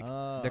 crowd, like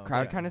Oh, The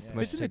crowd yeah, kinda yeah. smushed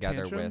Fits in the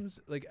together with- tantrums.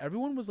 Like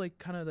everyone was like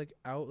kind of like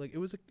out. Like there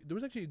was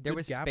actually a there good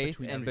was gap space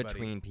between in everybody.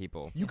 between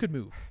people. You could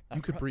move. I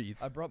You could brought- breathe.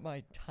 I brought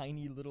my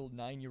tiny little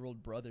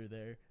 9-year-old brother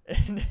there,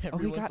 and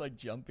everyone's got- like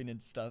jumping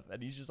and stuff,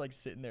 and he's just like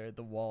sitting there at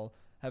the wall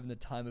having the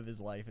time of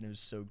his life, and it was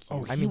so cute.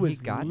 Oh, I he mean, was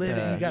he got living.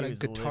 the- He got He a was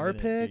guitar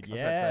living it, pick dude. I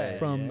was about to Yeah, say.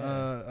 from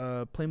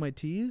yeah. Play My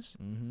Tees.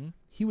 Mm-hmm.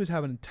 He was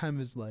having a time of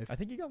his life. I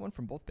think he got one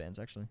from both bands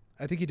actually.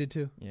 I think he did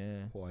too.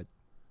 Yeah. What?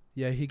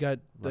 Yeah, he got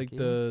like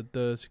Lucky?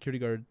 the security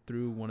guard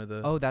through one of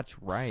the Oh,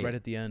 that's right. right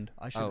at the end.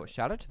 I should. Oh,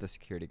 shout out to the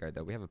security guard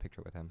though. We have a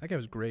picture with him. That guy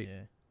was great.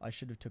 Yeah. I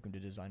should have took him to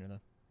designer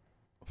though.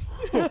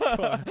 Your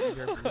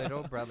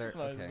little brother.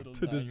 My Okay. little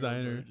To 9-year-old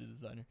designer. brother to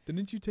designer.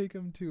 Didn't you take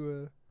him to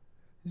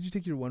a? Did you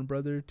take your one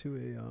brother to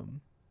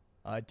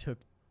a I took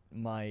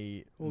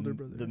my Older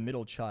brother. the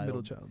middle child,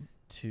 middle child?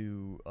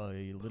 to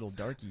a Little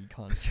Darky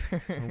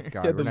concert. Oh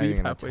God, had we're to not leave even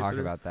gonna halfway talk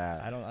through. about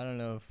that. I don't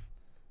know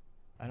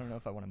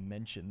if I want to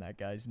mention that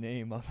guy's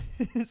name on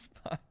this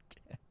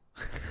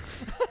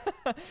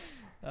podcast.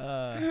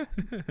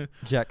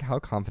 Jack, how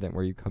confident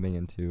were you coming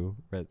into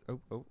Res?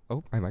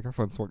 Oh! My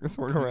microphone's swung Coming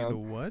into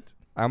around. what?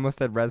 I almost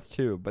said Res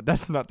 2, but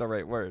that's not the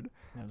right word.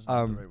 That was not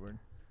the Um, right word.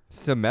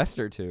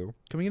 Semester 2.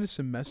 Coming into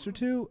semester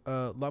 2,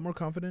 a lot more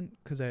confident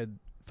because I had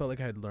felt like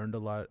I had learned a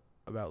lot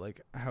about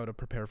like how to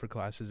prepare for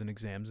classes and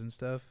exams and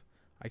stuff.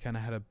 I kind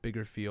of had a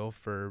bigger feel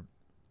for,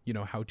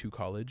 how to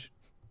college.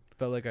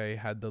 Felt like I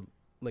had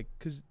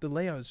because the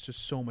layout is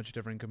just so much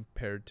different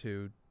compared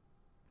to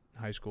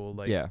high school.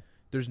 Like, Yeah.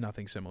 there's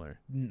nothing similar,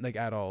 like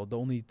at all. The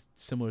only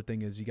similar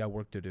thing is you got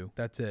work to do.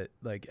 That's it.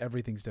 Like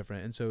everything's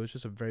different, and so it's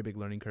just a very big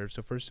learning curve.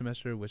 So first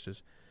semester was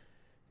just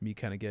me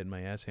kind of getting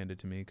my ass handed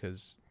to me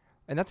because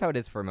And that's how it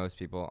is for most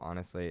people,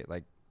 honestly.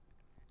 Like,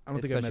 I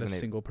don't think I've met Especially a when they-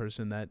 single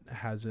person that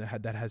has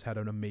had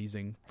an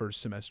amazing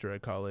first semester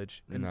at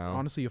college. And No.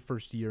 honestly, a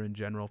first year in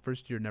general,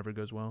 first year never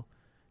goes well.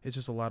 It's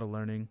just a lot of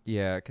learning.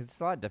 yeah, because it's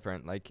a lot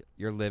different. Like,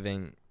 you're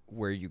living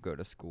where you go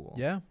to school.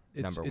 Yeah,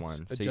 it's, Number it's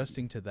one. So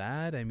adjusting to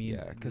that. I mean,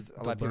 Yeah, 'cause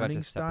the a lot of people have to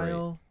learning separate.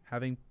 style,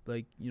 having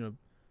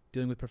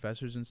dealing with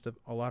professors and stuff,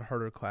 a lot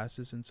harder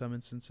classes in some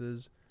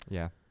instances.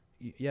 Yeah.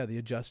 Yeah, the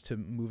adjust to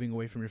moving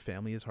away from your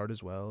family is hard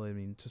as well. I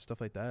mean, just stuff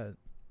like that.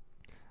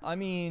 I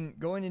mean,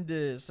 going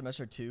into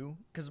semester 2,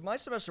 because my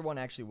semester 1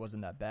 actually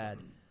wasn't that bad.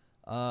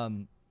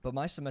 But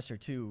my semester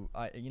 2,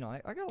 I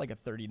got like a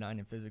 39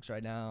 in physics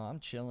right now. I'm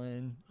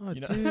chilling. Oh,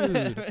 you know?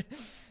 dude.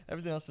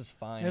 Everything else is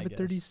fine. I have a guess.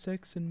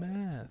 36 in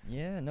math.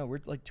 Yeah, no, we're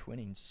like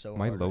twinning so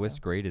My hard right lowest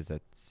now. grade is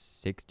at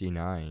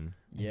 69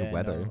 in Yeah, the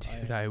weather. no.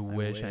 Dude, I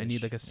wish. I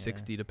need like a yeah.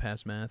 60 to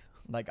pass math.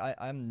 Like,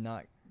 I'm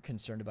not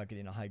concerned about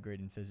getting a high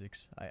grade in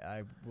physics.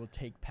 I will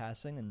take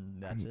passing,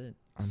 and that's it.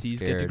 I'm C's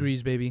scared. get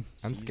degrees, baby.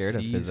 I'm C's scared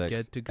of C's physics.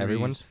 get degrees.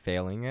 Everyone's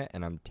failing it,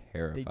 and I'm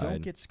terrified. They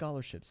don't get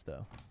scholarships,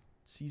 though.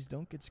 C's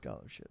don't get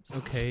scholarships.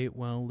 Okay,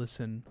 well,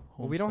 listen.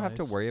 Well, we don't have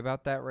to size. worry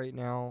about that right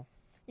now.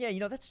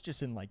 Yeah, that's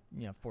just in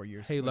 4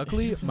 years. Hey,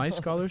 luckily, my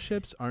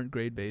scholarships aren't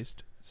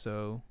grade-based,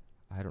 so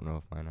I don't know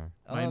if mine are.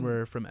 mine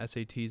were from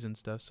SATs and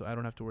stuff, so I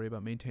don't have to worry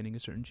about maintaining a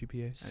certain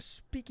GPA.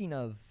 Speaking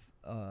of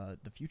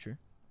the future,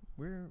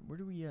 where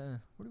do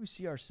we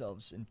see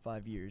ourselves in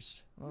 5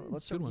 years? Well,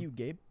 let's start good with one. you,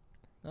 Gabe.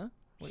 Huh?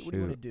 What do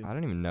you want to Shoot, do? I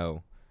don't even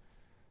know.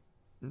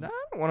 I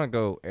don't want to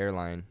go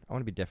airline. I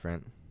want to be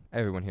different.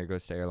 Everyone here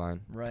goes to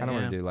airline. Right. Kind of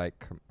want Yeah. to do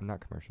like not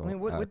commercial. I mean,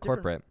 what different-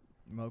 corporate.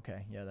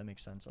 Okay, yeah, that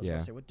makes sense. I was Yeah.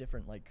 gonna say, what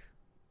different directions?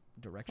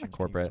 Like can you as a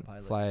corporate,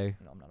 pilot? fly,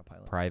 No, I'm not a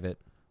pilot. Private.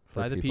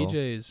 Fly for the people.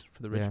 PJs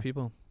for the rich Yeah.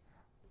 people.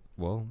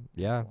 Well,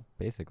 yeah, Cool.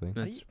 basically. How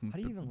do That's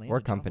you even land Or a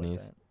job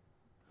companies. Like that?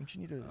 Don't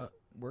you need to Uh,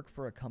 work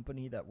for a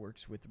company that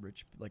works with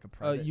rich, like a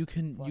private? you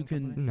can flying you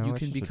can company? No, you it's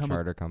can just a become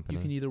charter company.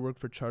 you can either work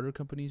for charter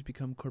companies,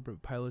 become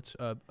corporate pilots.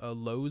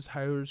 Lowe's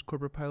hires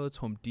corporate pilots.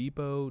 Home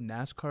Depot,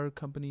 NASCAR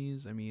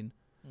companies. I mean,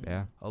 Mm.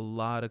 Yeah. a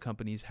lot of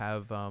companies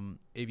have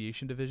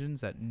aviation divisions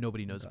that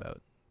nobody knows Okay.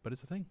 about, but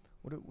it's a thing.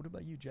 What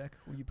about you, Jack?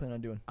 What do you plan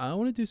on doing? I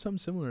want to do something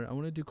similar. I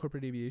want to do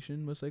corporate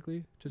aviation most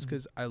likely, just Mhm.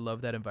 because I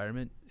love that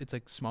environment. It's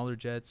like smaller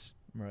jets,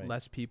 Right.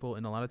 less people,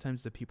 and a lot of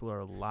times the people are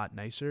a lot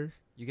nicer.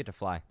 You get to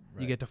fly.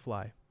 You get to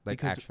fly. Like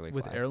because actually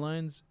with fly.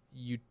 airlines,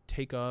 you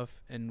take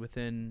off and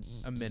within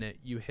a minute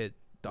you hit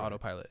the Right.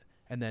 autopilot,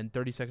 and then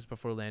 30 seconds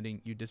before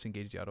landing you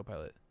disengage the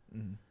autopilot.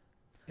 Mm.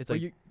 It's Well,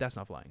 like that's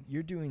not flying.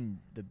 You're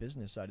doing the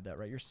business side of that,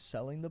 right? You're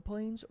selling the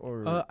planes,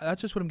 or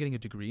That's just what I'm getting a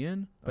degree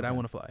in, but I Okay.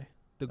 want to fly.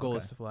 The goal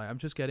is Okay. to fly. I'm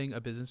just getting a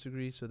business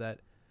degree so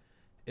that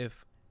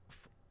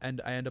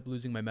and I end up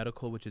losing my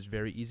medical, which is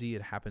very easy.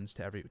 It happens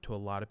to a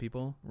lot of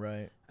people,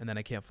 right? and then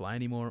I can't fly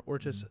anymore, or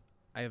just Mm.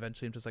 I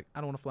eventually am just like I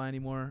don't want to fly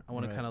anymore. I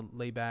want Right. to kind of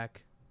lay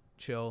back,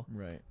 chill.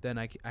 Right. Then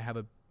I have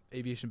a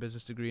aviation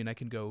business degree and I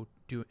can go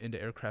do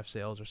into aircraft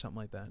sales or something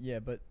like that. Yeah,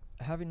 but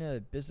having a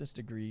business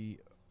degree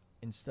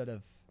instead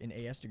of an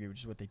AS degree, which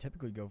is what they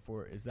typically go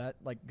for, is that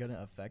gonna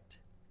affect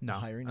No,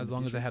 hiring in as the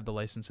long as I future? have the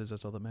licenses,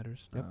 that's all that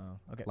matters. Yep.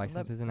 Okay.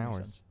 Licenses and makes hours.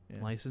 sense.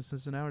 Yeah.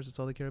 Licenses and hours, that's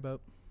all they care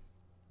about.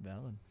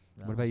 Valid.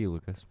 What about you,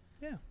 Lucas?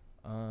 Yeah.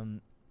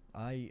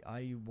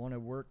 I want to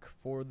work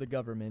for the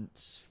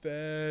government.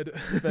 Fed.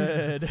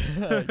 Fed.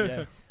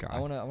 Yeah. God. I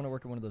want to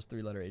work at one of those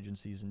 3-letter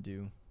agencies and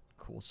do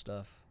cool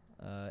stuff.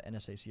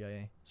 NSA,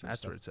 CIA. Sort of That's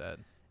stuff. where it's at.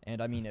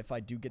 And I mean, if I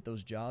do get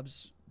those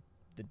jobs,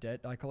 the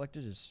debt I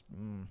collected is,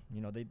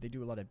 they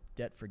do a lot of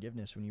debt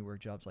forgiveness when you work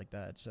jobs like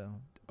that. So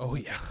Oh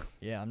yeah.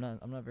 yeah, I'm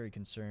not very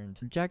concerned.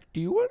 Jack,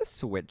 do you want to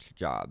switch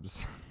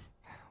jobs?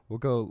 We'll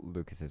go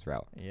Lucas's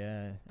route.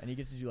 Yeah, and you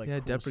get to do Yeah, cool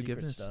debt secret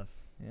forgiveness. stuff.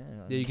 Yeah,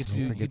 Yeah, you get to Don't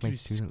do. You forget get to my do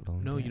student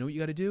loan no, debt. you know what you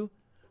got to do?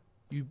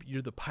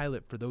 You're the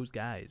pilot for those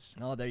guys.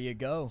 Oh, there you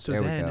go. So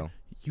There we then go.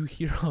 you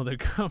hear all their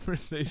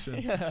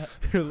conversations. Yeah.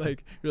 You're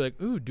like,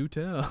 ooh, do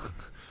tell.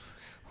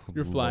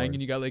 You're flying Lord.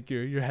 and you got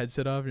your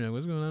headset off. You're like,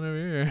 what's going on over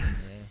here?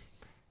 Yeah.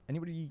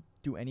 Anybody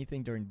do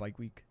anything during bike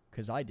week?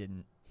 Because I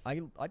didn't.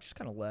 I just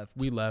kind of left.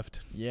 We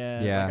left.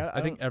 Yeah. Yeah.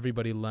 I think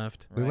everybody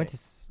left. We went right.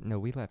 to no,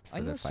 we left for I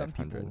know the some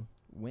 500. people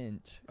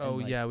went. Oh,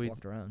 and, yeah, we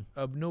walked around.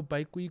 No,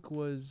 bike week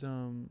was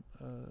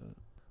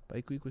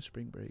bike week was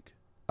spring break.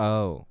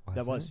 Oh,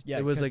 That was yeah.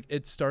 it was 'cause- like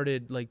it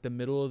started like the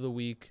middle of the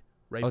week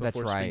right Oh, that's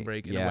before spring right.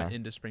 break and it Yeah. went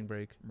into spring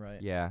break.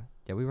 right. Yeah,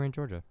 we were in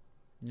Georgia.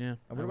 Yeah.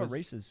 And what about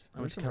races? I There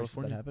were went to some races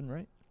that California. happened,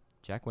 right?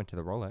 Jack went to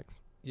the Rolex.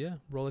 Yeah,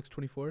 Rolex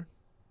 24.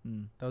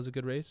 Mm. That was a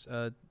good race.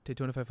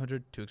 Daytona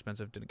 500 too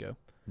expensive, didn't go.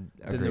 Then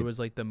Agreed. there was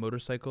like the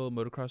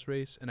motocross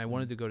race and I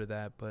wanted to go to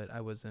that, but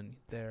I wasn't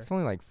there. It's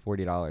only like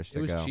 $40 to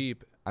It was go.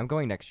 cheap. I'm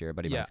going next year,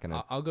 but Yeah, Ivan's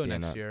gonna. I'll go be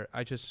in next it. year.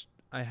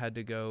 I had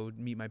to go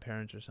meet my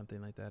parents or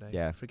something like that. I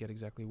Yeah. forget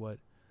exactly what.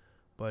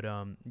 But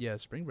yeah,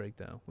 spring break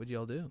though. What'd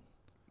y'all do?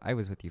 I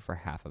was with you for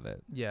half of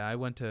it. Yeah, I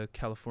went to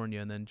California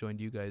and then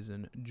joined you guys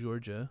in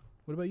Georgia.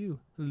 What about you,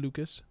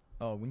 Lucas?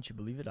 Oh, wouldn't you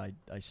believe it? I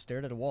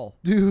stared at a wall.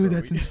 Dude, for a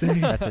that's week.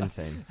 insane. That's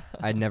insane.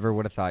 I never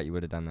would have thought you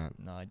would have done that.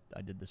 No,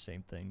 I did the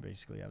same thing.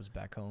 Basically, I was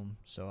back home,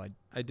 so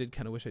I did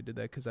kind of wish I did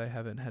that because I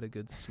haven't had a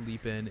good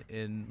sleep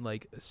in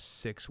like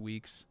 6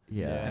 weeks,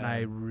 Yeah. and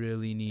I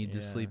really need to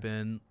Yeah. sleep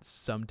in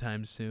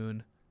sometime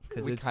soon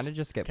because We it's kind of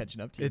just it's kept. catching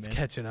up to you, it's man.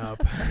 catching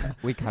up.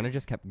 We kind of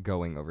just kept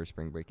going over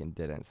spring break and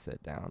didn't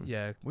sit down.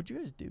 Yeah, What'd you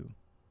guys do?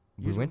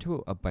 We went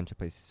to a bunch of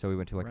places. So we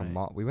went to like a Right.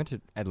 mall. We went to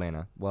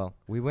Atlanta. Well,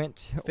 we went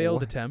to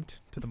failed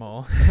attempt to the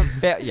mall.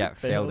 failed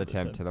Failed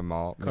attempt to the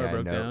mall. Car Yeah, I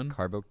broke know. down.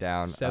 Car broke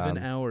down. 7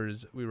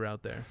 hours we were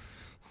out there.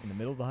 In the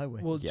middle of the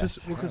highway. Well, Yes.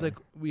 just because like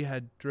we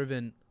had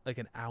driven like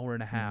an hour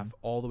and a half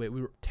all the way.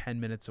 We were 10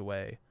 minutes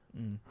away.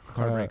 Mm.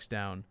 Car breaks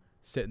down.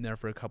 Sitting there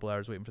for a couple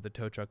hours waiting for the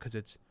tow truck because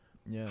it's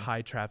Yeah.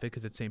 high traffic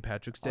because it's St.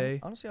 Patrick's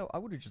Day. Honestly, I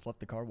would have just left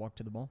the car, walked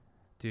to the mall.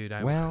 Dude,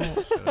 I Well,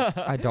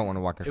 I don't want to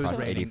walk it was across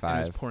raining. And it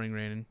was 85. pouring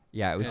raining.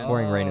 Yeah, it was and-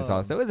 pouring rain as well.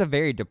 Oh. So it was a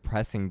very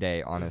depressing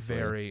day, honestly.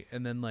 Very.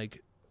 And then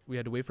like we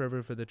had to wait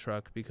forever for the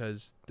truck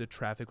because the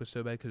traffic was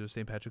so bad because it was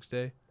St. Patrick's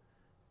Day,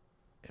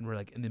 and we're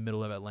like in the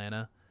middle of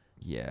Atlanta.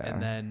 Yeah.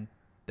 And then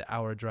the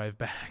hour drive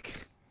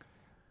back.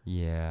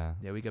 Yeah.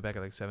 Yeah, we got back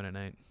at like 7 at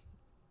night.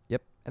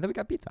 and then we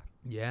got pizza.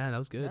 Yeah, that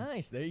was good.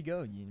 Nice. There you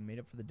go. You made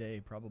up for the day,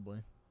 probably.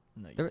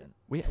 No, you There-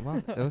 didn't. Well,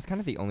 it was kind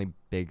of the only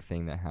big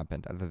thing that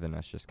happened, other than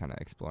us just kind of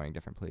exploring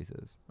different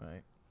places.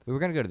 Right. We were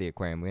gonna go to the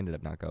aquarium. We ended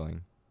up not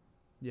going.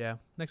 Yeah,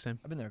 next time.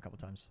 I've been there a couple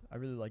times. I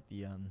really like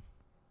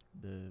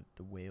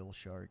the whale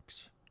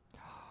sharks.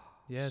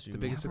 Yeah, it's the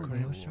Super biggest Whale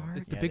aquarium. sharks?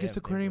 It's the Yeah, biggest they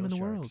have aquarium in whale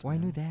the sharks, world. Well, I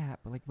knew man. that,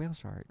 but like whale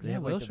sharks. They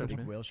have whale like the sharks, big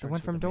man. whale sharks one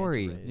with from the manta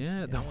Dory. rays.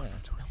 Yeah, the one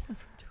The one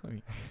from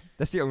Dory.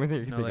 That's the only thing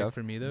you can No, think like of.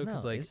 for me though,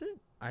 because No, like is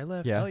it? I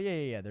left. Yeah. Oh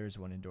yeah. There is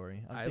one in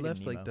Dory. I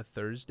left like the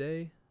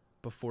Thursday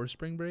before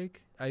spring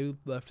break. I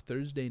left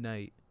Thursday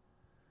night,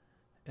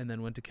 and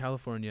then went to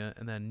California.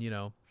 And then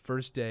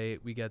first day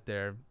we get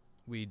there,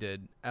 we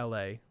did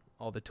L.A.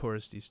 all the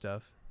touristy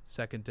stuff.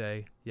 Second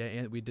day, yeah,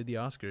 and we did the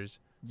Oscars.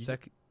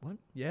 what?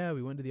 Yeah,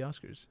 we went to the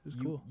Oscars. It was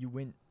cool. You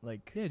went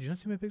like Yeah, did you not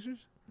see my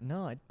pictures?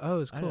 no, I Oh, it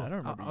was I cool. don't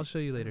remember. I'll show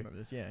you I later. remember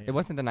this. Yeah, It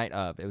wasn't the night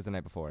of. It was the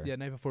night before. Yeah,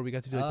 night before we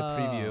got to do like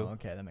the preview.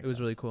 Okay, that makes It was sense.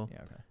 really cool.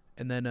 Yeah, okay.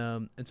 And then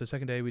and so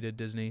second day we did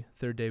Disney.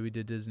 Third day we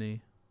did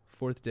Disney.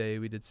 Fourth day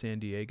we did San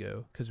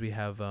Diego because we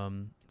have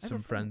some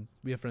friend- friends.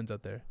 We have friends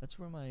out there. That's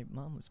where my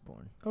mom was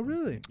born. Oh,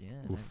 really? Yeah.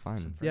 Ooh, I have fun.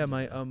 some Yeah, friends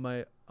my out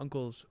my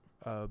uncle's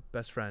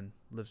best friend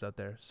lives out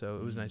there, so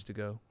it was Mm. nice to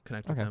go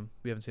connect with Okay. him.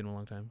 We haven't seen him in a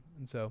long time,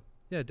 and so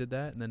yeah, did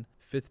that. And then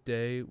fifth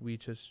day we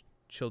just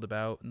chilled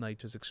about and like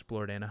just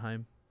explored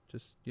Anaheim.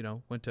 Just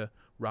went to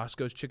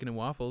Roscoe's Chicken and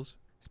Waffles.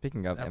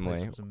 Speaking of That Emily,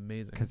 place was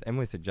amazing. because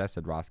Emily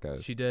suggested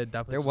Roscoe's. She did.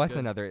 That place There was good.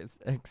 another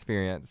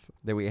experience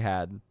that we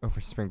had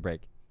over spring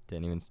break.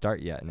 Didn't even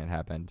start yet, and it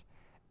happened.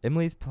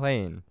 Emily's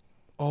plane.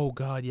 Oh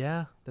God,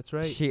 yeah, that's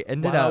right. She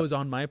ended While I up. was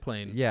on my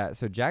plane. Yeah,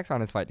 so Jack's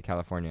on his flight to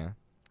California.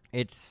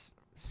 It's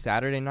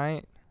Saturday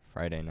night,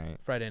 Friday night.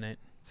 Friday night.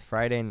 It's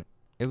Friday.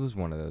 It was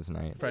one of those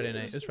nights. Friday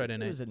night. It was Friday It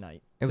night. was a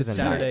night. It was a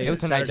Saturday- night. It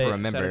was a night to Saturday-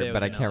 remember, Saturday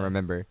but was I in can't LA.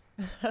 remember.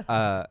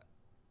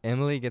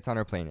 Emily gets on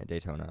her plane at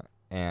Daytona,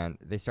 and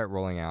they start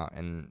rolling out,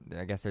 and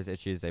I guess there's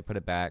issues. They put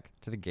it back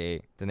to the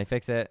gate. Then they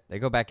fix it. They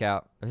go back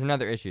out. There's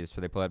another issue, so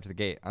they pull up to the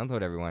gate,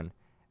 unload everyone.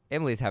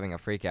 Emily's having a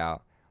freak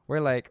out. We're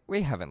like,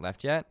 we haven't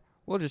left yet.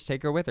 We'll just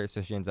take her with her.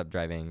 So she ends up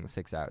driving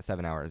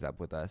 7 hours up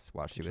with us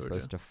while she was Georgia.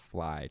 supposed to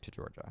fly to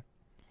Georgia.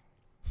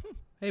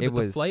 Hey, It but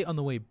the was- flight on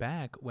the way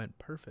back went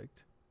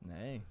perfect.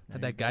 Hey,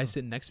 Had that guy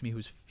sitting next to me who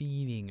was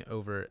fiending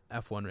over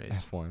F1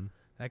 race. F1.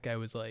 That guy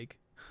was like,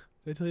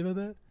 did I tell you about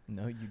that?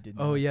 No, you didn't.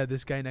 Oh yeah,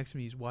 this guy next to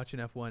me, he's watching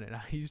F1 and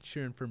he's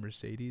cheering for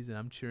Mercedes and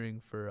I'm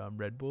cheering for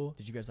Red Bull.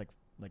 Did you guys like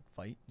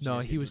fight? Did you No,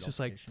 guys he get was into just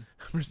like altercation?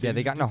 Mercedes Yeah,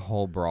 they got in a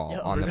whole brawl Yeah,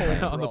 on the right.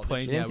 plane. on the Brawl.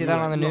 plane. You didn't yeah, see we that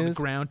were, on the we were on the news?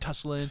 ground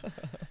tussling.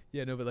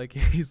 Yeah, no, but like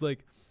he's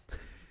like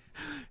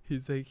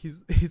he's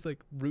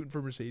like rooting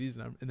for Mercedes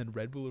and then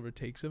Red Bull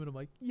overtakes him and I'm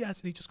like, yes,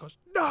 and he just goes,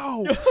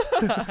 no.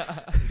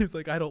 He's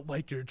like, I don't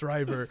like your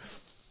driver.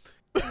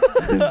 Don't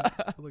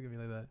look at me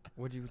like that.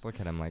 What'd you look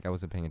at him like? I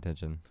wasn't paying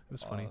attention. It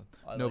was funny.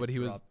 I, No, like, but he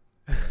was- dropped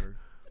whatever.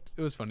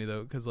 It was funny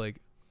though, cause like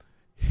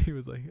he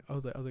was like, I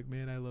was like,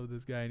 man, I love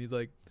this guy, and he's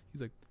like,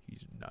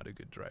 he's not a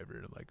good driver,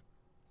 and I'm like,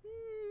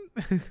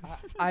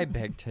 I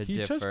beg to he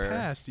differ. just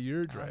passed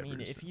your driver. I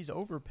mean, if he's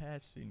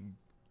overtaking,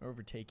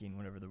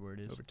 whatever the word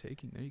is,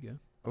 overtaking, there you go.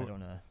 I don't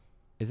know.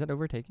 Is it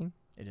overtaking?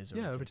 It is.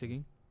 Yeah,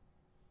 overtaking.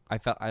 I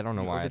don't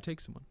know You why. overtake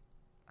someone.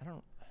 I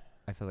don't.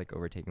 I feel like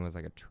overtaking was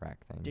like a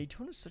track thing.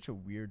 Daytona's such a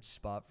weird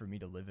spot for me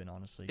to live in,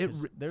 honestly. It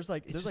 'cause re- there's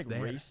just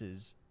there.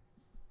 races,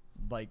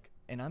 like,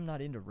 and I'm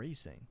not into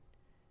racing,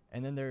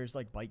 and then there's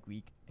like bike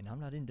week, and I'm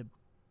not into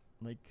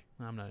like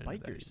I'm not into that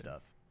either. biker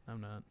stuff.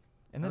 I'm not.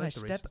 And I then like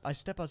the races. I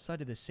step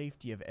outside of the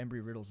safety of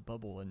Embry Riddle's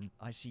bubble, and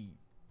I see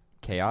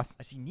Chaos?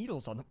 I see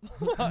needles on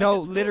the. No,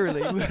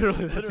 literally.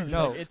 Literally, that's Literally,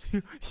 no. like, it's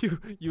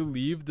you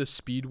leave the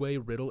Speedway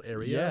Riddle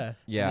area.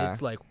 Yeah. And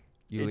it's like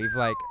You it's- leave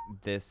like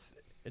this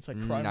it's like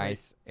crime rate.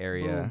 nice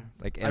area, Boom.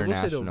 like I will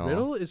say international. the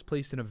Riddle is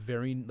placed in a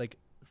very like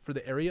for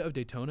the area of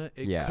Daytona.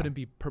 It Yeah. couldn't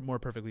be more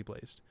perfectly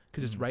placed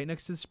because it's Mhm. right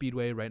next to the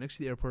Speedway, right next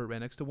to the airport, right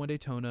next to One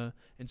Daytona,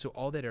 and so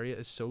all that area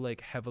is so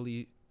like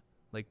heavily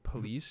like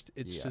policed.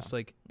 It's Yeah. just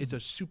like it's a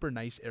super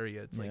nice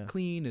area. It's Yeah. like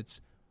clean. It's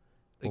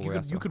like Well, we you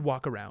also- could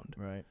walk around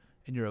Right.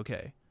 and you're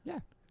okay. Yeah.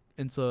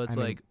 And so it's I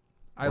mean, like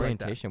I like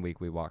that. Orientation week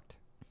we walked.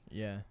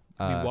 Yeah.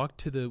 We walked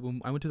to the when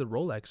I went to the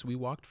Rolex. We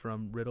walked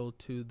from Riddle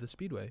to the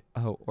Speedway.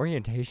 Oh,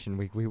 orientation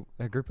week.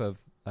 A group of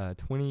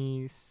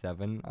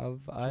 27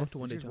 of walk us. to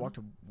one Did you just Daytona? walk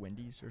to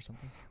Wendy's or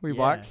something? We Yeah.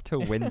 walked to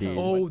Wendy's.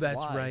 Oh, that's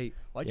Why? right.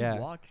 Why'd Yeah.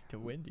 you walk to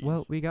Wendy's?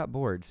 Well, we got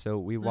bored, so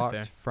we Not walked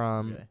fair.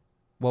 from. okay.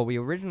 Well, we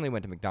originally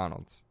went to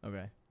McDonald's.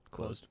 Okay.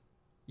 Closed.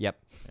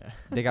 Yep, Yeah.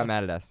 they got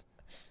mad at us,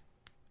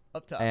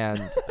 Up top. and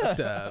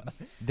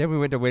then we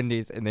went to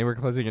Wendy's, and they were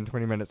closing in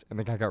 20 minutes, and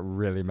the guy got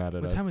really mad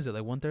at What us. time is it?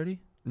 Like 1:30?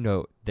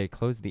 No, they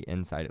closed the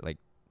inside at like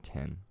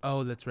 10.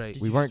 Oh, that's right.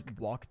 Did we you weren't- just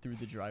walk through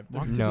the drive-thru?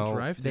 Walk through the No,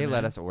 drive-thru, they let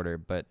man. us order,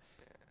 but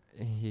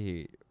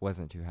he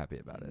wasn't too happy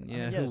about it.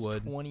 Yeah, he who has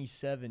would?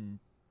 27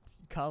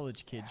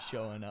 college kids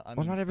showing up. I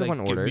Well, mean, not everyone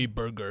like, ordered. Give me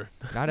burger.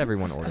 Not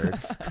everyone ordered.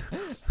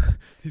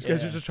 These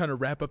guys are Yeah. just trying to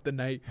wrap up the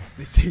night.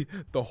 They see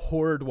the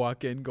horde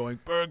walk in, going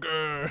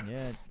burger,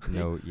 yeah.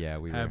 No, yeah,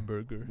 we were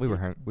hamburger.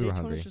 hungry.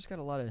 Daytona's just got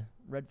a lot of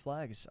red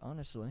flags,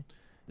 honestly.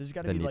 This has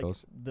got to The be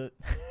needles. like the.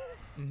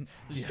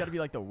 This has got to be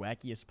like the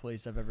wackiest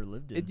place I've ever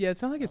lived in.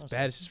 It's not like it's Honestly.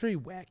 bad. It's just very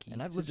wacky.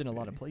 And I've It's lived just in a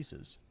lot of very-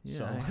 places. Yeah,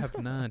 So I have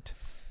not.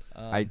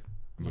 um, I-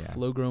 I'm a Yeah.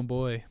 flow-grown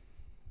boy.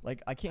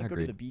 like I can't go to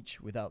Agreed. the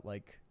beach without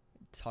like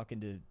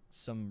talking to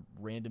some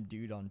random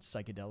dude on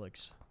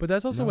psychedelics. But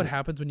that's also what No.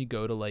 happens when you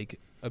go to like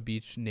a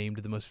beach named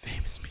the most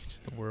famous beach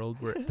in the world.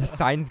 Where The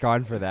sign's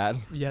gone for that.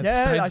 yeah,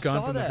 the sign's I gone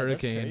saw from that. the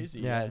hurricane. That's crazy.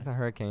 Yeah, the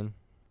hurricane.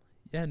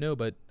 Yeah, no,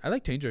 but I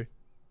like Tanger.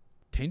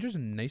 Tanger's a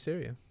nice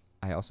area.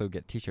 I also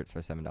get T-shirts for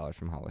 $7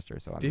 from Hollister,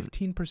 so I'm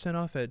 15%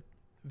 off at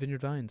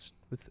Vineyard Vines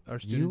with our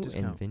student you and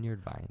discount.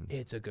 Vineyard Vines.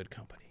 It's a good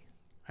company.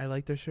 I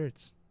like their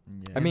shirts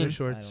Yeah. I mean- their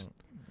shorts don't-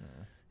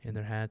 and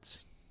their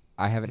hats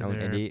I haven't and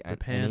owned their, any. their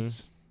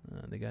pants.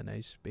 They got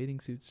nice bathing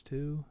suits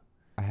too.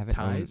 I haven't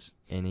owned Ties,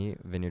 any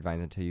Vineyard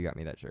Vines until you got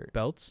me that shirt.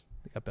 belts.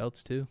 They got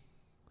belts too.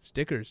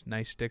 Stickers,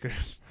 nice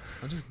stickers.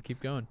 I'll just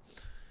keep going.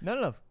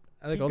 No.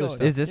 I like Keep all this going.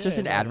 stuff. Is this Yeah, just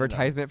an no.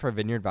 advertisement for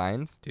Vineyard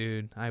Vines?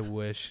 Dude, I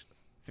wish.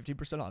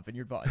 15% off in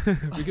your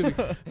vibe. We could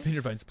be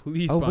Vineyard Vines,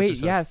 please Oh sponsor wait,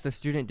 us. yeah, it's the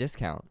student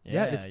discount.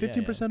 Yeah, it's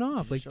 15%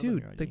 off. Just Like, show them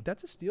dude, your like ID.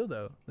 that's a steal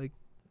though. Like,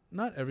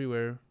 not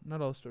everywhere,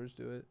 not all stores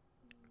do it.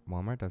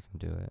 Walmart doesn't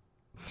do it.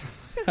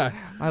 I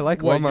I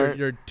like what, Walmart.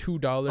 Your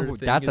 $2 Oh,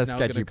 thing that's is a now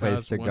sketchy gonna place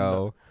cost to $1.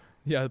 go.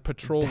 Yeah,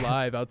 patrol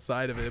live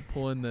outside of it,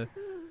 pulling the.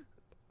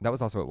 That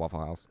was also at Waffle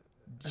House.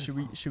 Should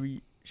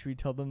we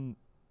tell them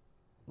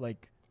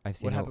like I've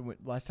seen what how- happened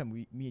last time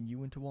me and you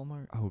went to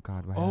Walmart? Oh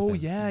God, what Oh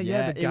happened?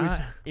 yeah, the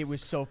guy. It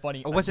was so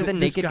funny. Oh, was it the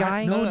This naked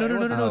guy? No, No, it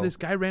wasn't. Oh. This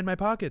guy ran my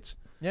pockets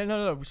Yeah,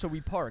 no. So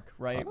we park,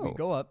 right? We Oh.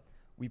 go up,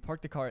 we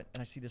park the car, and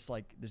I see this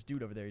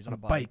dude over there. He's on on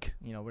a bike,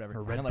 you know, whatever. a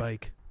And red I'm like,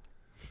 bike.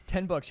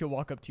 $10, he'll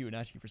walk up to you and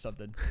ask you for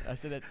something. I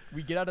said that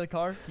we get out of the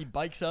car, he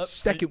bikes up.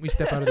 Second we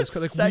step out of this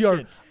car, like we are.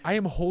 Second. I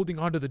am holding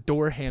onto the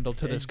door handle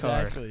to this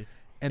car, Exactly.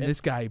 and And- this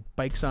guy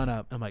bikes on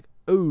up. I'm like,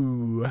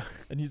 ooh.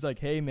 And he's like,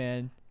 "Hey,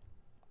 man,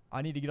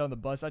 I need to get on the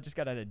bus. I just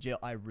got out of jail."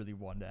 I really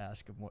wanted to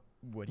ask him what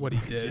What he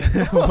he was in did.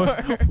 jail for.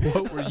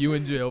 What were you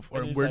in jail for?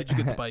 And And he's where like, did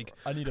you get the bike?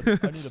 I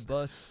need a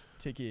bus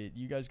ticket.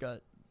 You guys got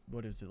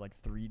what is it like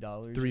 $3?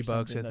 $3,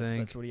 I think.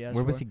 That's what he asked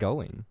Where for. was he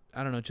going?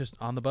 I don't know, just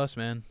on the bus,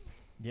 man.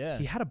 Yeah.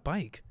 He had a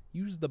bike.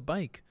 Use the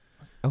bike.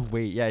 Oh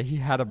wait, yeah, he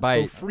had a For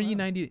bike. free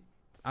 90.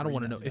 I don't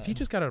want to know. If he $3.99.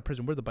 just got out of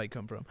prison, where'd the bike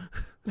come from?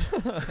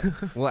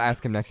 We'll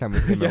ask him next time we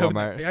see him at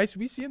Walmart.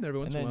 we see him there every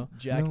once And in a then while.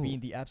 Jack, No. being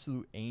the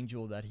absolute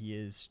angel that he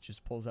is,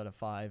 just pulls out a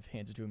 5,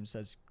 hands it to him, and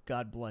says,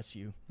 "God bless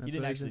you." That's He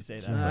didn't what I actually did. say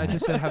that. I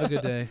just said, have a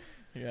good day.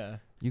 Yeah.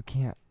 You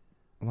can't.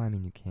 Well, I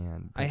mean, you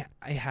can. but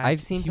I had.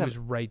 I've seen he some- was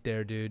right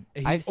there, dude.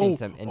 I've seen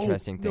some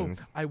interesting no,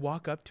 things. I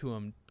walk up to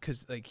him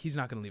because like he's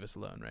not gonna leave us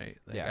alone, right?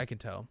 Like Yeah. I can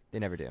tell. They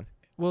never do.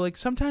 Well, like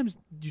sometimes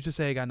you just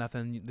say I got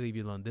nothing, you leave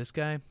you alone. This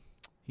guy,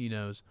 he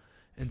knows,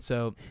 and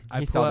so I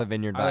He pull saw up- the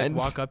Vineyard I like, Vines.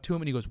 walk up to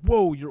him and he goes,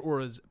 "Whoa, your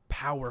aura's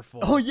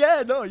powerful." Oh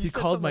yeah, no. You he said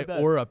called my something like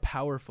that. aura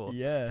powerful.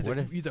 Yeah. He's What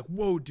like, is- he's like,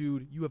 "Whoa,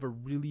 dude, you have a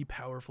really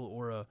powerful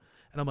aura,"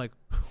 and I'm like,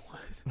 "What?"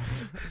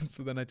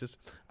 So then I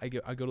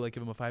go to like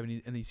give him a 5,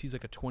 and he sees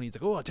like a 20. He's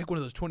like, "Oh, I'll take one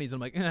of those 20s." I'm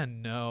like,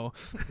 "No,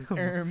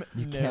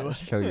 You no. can't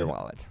show your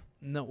wallet.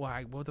 no,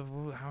 why?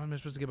 How am I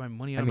supposed to get my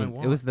money I out of my mean,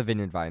 wallet?" it was the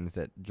Vineyard Vines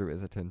that drew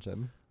his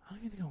attention. I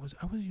don't even think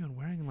I wasn't even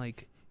wearing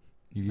like.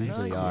 You Nice.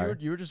 usually No, are.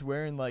 You were just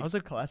wearing like I was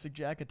like- classic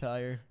Jack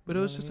attire. But you it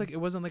know was what I just mean? like it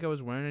wasn't like I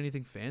was wearing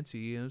anything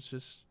fancy. It was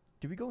just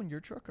Did we go in your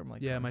truck or my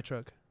yeah, car? my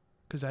truck,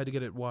 because I had to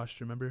get it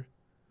washed. Remember?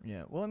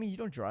 Yeah. Well, I mean, you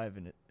don't drive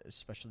an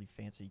especially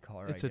fancy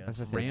car. It's I a guess. I was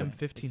gonna say, Ram it's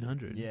a-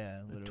 1500. Yeah,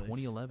 a literally.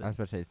 2011. I was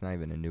about to say it's not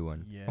even a new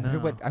one. Yeah.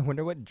 No. I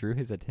wonder what drew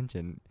his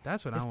attention.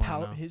 That's what His I want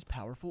power, to know. his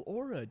powerful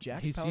aura.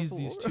 Jack's He powerful sees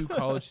these aura. 2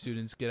 college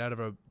students get out of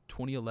a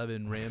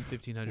 2011 Ram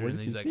 1500, What and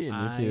does he's he like, see in you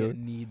 "I two?"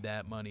 need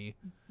that money."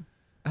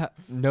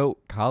 No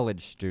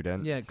college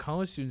students. Yeah,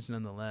 college students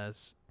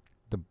nonetheless.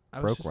 The I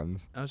was broke just-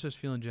 ones. I was just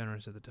feeling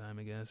generous at the time,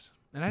 I guess.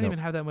 And I didn't No. even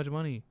have that much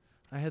money.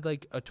 I had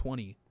like a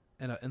 20,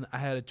 and I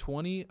had a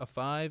 20, a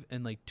 5,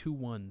 and like 2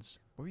 1s.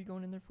 What were you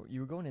going in there for? You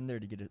were going in there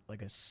to get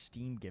like a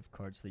Steam gift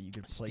card so that you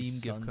could play Steam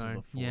Sons gift of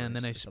card. the Yeah, and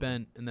then I Forest or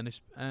something. spent, and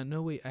then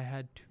no wait, I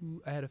had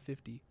a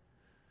 50,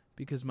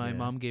 because my Yeah.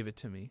 mom gave it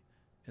to me,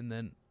 and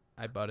then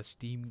I bought a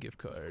Steam gift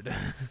card,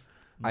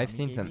 I've Mommy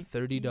seen gave some- me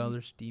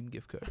 $30 Steam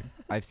gift card.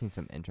 I've seen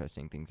some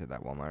interesting things at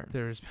that Walmart.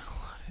 There's been a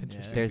lot of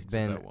interesting There's things at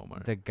been that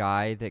Walmart. the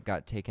guy that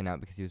got taken out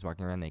because he was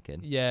walking around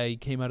naked. Yeah, he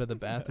came out of the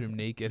bathroom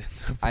naked. And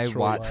some I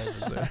patrol watched-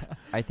 live was there.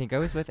 I think I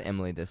was with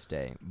Emily this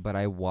day, but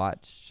I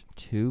watched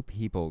 2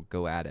 people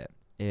go at it.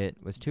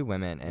 It was 2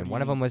 women, What and do one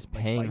you of them mean, was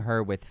like paying fight?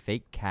 her with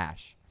fake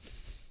cash,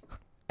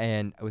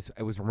 and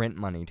it was rent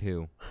money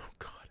too. Oh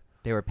God.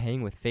 They were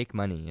paying with fake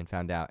money and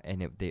found out,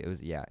 and it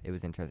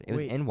was interesting. It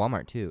was Wait. in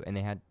Walmart too, and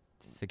they had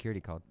security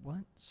called. What?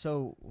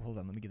 So hold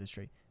on, let me get this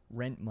straight.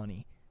 Rent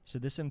money. So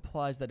this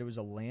implies that it was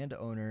a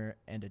landowner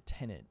and a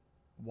tenant.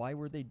 Why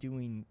were they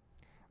doing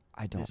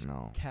I don't this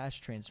know. cash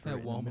transfer At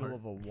in the middle Walmart.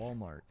 of a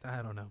Walmart?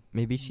 I don't know.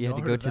 Maybe she had Y'all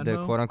to go heard to of the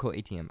Venmo? quote unquote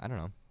ATM. I don't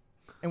know.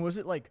 And was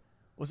it like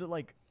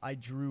I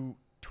drew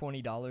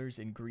 $20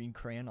 in green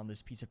crayon on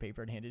this piece of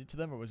paper and handed it to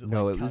them, or was it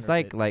No, like it was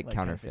like counterfeit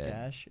counterfeit.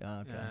 cash? Oh,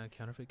 okay.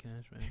 Counterfeit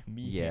cash, man.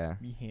 Me Yeah.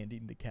 me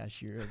handing the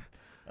cashier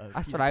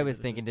That's piece what of I paper was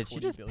that thinking. says Did she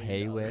just $20 billion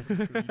pay with?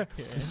 per Did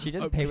year. she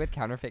just pay with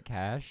counterfeit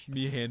cash?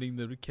 Me handing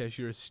the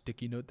cashier a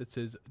sticky note that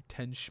says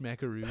 10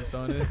 schmackaroos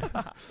on it.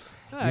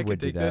 I You could would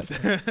do take this.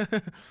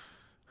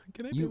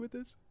 Can I pay You- with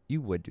this?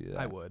 You would do that.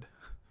 I would.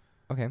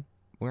 Okay.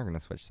 We're going to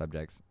switch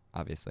subjects,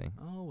 obviously.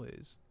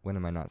 Always. When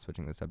am I not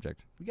switching the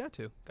subject? We got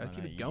to. Got to Why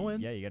keep not? it going.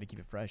 Yeah, you got to keep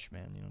it fresh,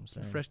 man. You know what I'm Keep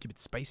saying? it fresh, keep it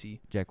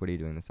spicy. Jack, what are you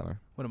doing this summer?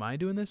 What am I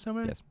doing this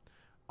summer? Yes.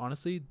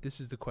 Honestly, this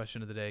is the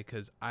question of the day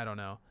because I don't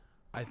know.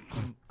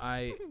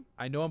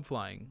 I know I'm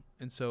flying,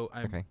 and so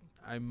Okay.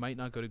 I might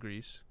not go to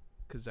Greece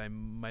because I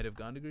might have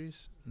gone to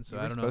Greece, and so You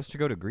I were don't know. supposed to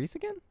go to Greece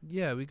again?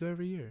 Yeah, we go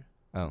every year.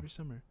 Oh. Every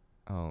summer.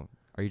 Oh.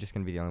 Are you just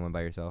going to be the only one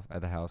by yourself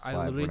at the house I while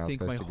literally everyone else think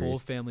goes my to whole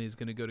Greece? family is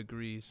gonna go to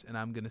Greece, and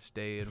I'm gonna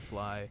stay and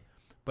fly.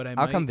 But I'll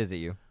might, come visit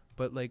you.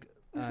 But like,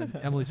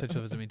 Emily said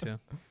she'll visit me too.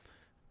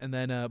 And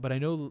then, but I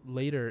know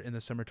later in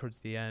the summer, towards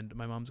the end,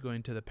 my mom's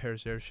going to the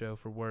Paris Air Show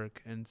for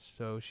work, and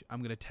so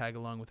I'm gonna tag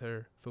along with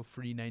her for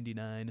free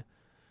 99.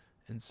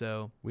 And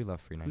so, We love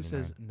free 99. who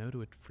says no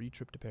to a free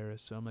trip to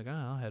Paris? So I'm like,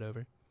 I'll head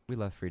over. We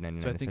love free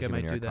 99. So I think I especially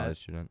when might you're do a college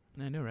that. student.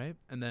 I know, right?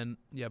 And then,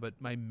 yeah, but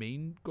my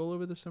main goal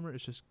over the summer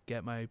is just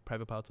get my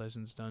private pilot's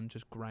license done,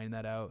 just grind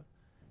that out.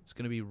 It's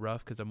gonna be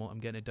rough because I'm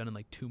getting it done in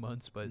like 2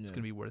 months, but it's Yeah.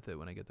 gonna be worth it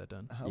when I get that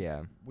done.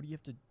 Yeah. What do you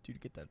have to do to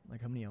get that?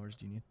 Like, how many hours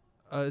do you need?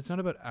 It's not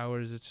about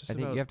hours. It's just I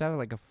think about you have to have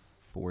like a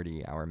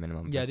 40-hour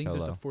minimum yeah. for I think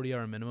solo. there's a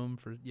 40-hour minimum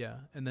for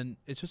and then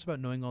it's just about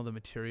knowing all the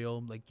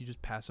material. Like you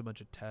just pass a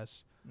bunch of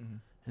tests, Mm-hmm.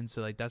 and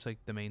so like that's like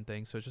the main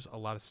thing. So it's just a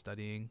lot of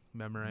studying,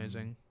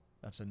 memorizing.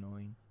 That's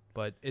annoying.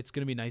 But it's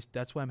gonna be nice.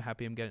 That's why I'm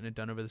happy I'm getting it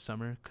done over the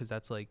summer because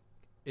that's like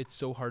it's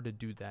so hard to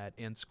do that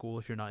and school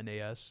if you're not in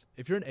AS.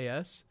 If you're in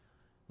AS,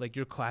 like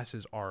your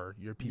classes are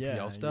your PPL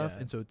Yeah, stuff, yeah.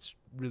 and so it's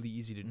really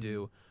easy to Mhm.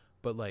 do.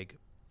 But like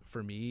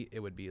for me,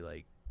 it'd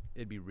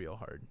be real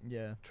hard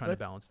Yeah. trying to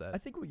balance that. I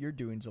think what you're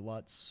doing is a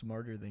lot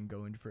smarter than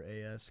going for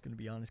AS, going to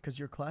be honest, because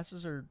your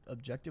classes are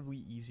objectively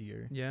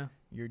easier. Yeah,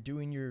 You're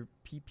doing your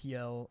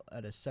PPL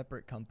at a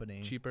separate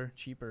company. cheaper.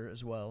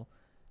 As well.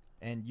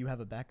 And you have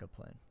a backup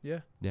plan.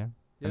 Yeah. Yeah.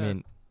 Yeah. I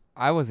mean,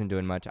 I wasn't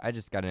doing much. I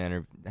just got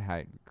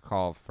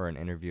call for an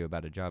interview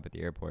about a job at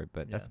the airport,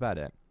 but that's Yeah. about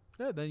it.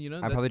 Yeah, then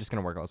I'm probably just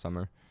going to work all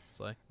summer. it's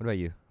like, What about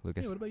you,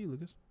 Lucas? hey, what about you,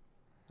 Lucas?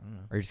 I don't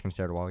know. Are you just going to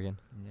stare at a wall again?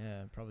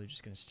 Yeah, probably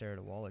just going to stare at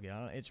a wall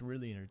again. It's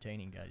really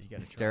entertaining, guys. You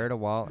got to Stare at a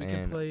wall We and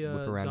can play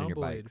whip around in your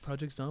Zomboid, bikes.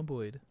 Project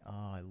Zomboid. Oh,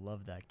 I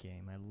love that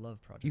game. I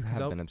love Project. You have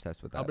I'll- been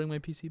obsessed with that. I'll bring my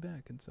PC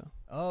back, and so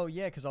Oh,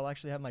 yeah, because I'll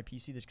actually have my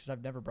PC because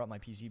I've never brought my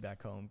PC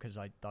back home because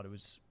I thought it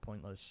was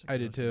pointless. I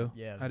did too.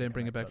 Yeah. I didn't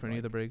bring it back for any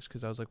of the breaks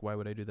because I was like, why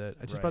would I do that?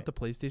 I just Right. brought the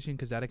PlayStation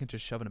because that I can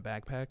just shove in a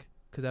backpack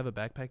because I have a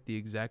backpack the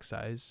exact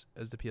size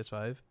as the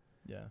PS5,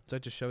 Yeah. so I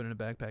just shove it in a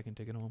backpack and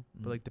take it home.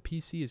 Mhm. But like the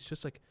PC is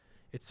just like,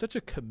 it's such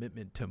a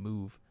commitment to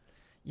move.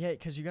 Yeah,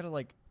 because you got to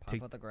like pop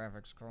Take- out the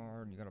graphics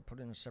card. You got to put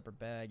it in a separate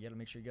bag. You got to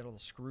make sure you get all the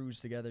screws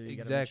together. You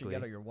got to make sure Exactly. you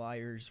got all your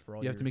wires for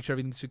all You have to make sure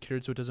everything's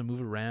secured so it doesn't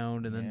move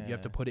around, and then you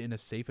have to Yeah. put it in a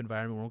safe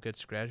environment where it won't get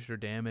scratched or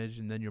damaged,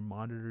 and then your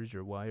monitors,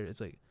 your wire. It's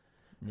like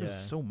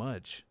there's so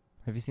much.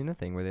 Have you seen the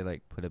thing where they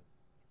like put a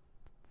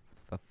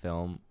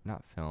film,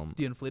 not film?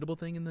 The inflatable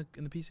thing in the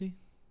PC?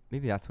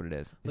 Maybe that's what it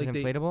is. Is Like it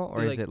they- inflatable or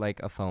they is like- it like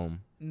a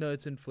foam? No,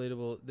 it's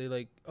inflatable. They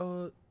like,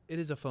 oh, it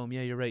is a foam.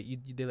 Yeah, you're right.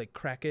 They like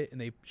crack it and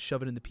they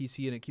shove it in the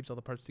PC and it keeps all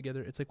the parts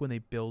together. It's like when they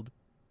build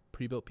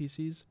pre-built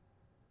PCs.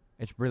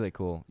 It's really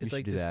cool. You It's should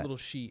like do this that. little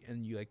sheet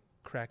and you like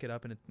crack it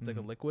up and it's like a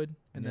Mhm. liquid,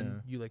 and Yeah.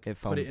 then you like It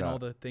put it foams in all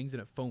up. the things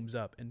and it foams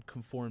up and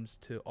conforms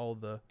to all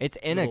the It's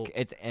in little-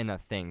 it's in a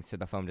thing, so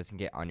the foam doesn't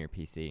get on your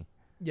PC.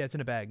 yeah, it's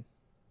in a bag,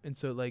 and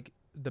so like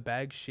the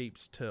bag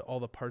shapes to all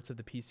the parts of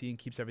the PC and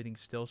keeps everything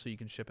still so you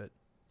can ship it.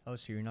 Oh,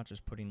 so you're not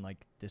just putting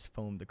like this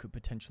foam that could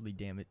potentially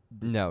damage.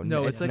 No,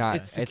 No, it's it's like not.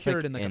 it's secured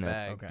like in like a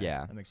bag. Okay,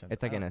 Yeah, that makes sense.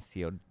 it's like I in don't- a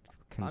sealed I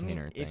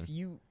container mean, thing. if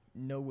you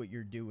know what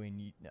you're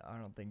doing, I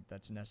don't think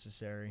that's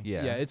necessary.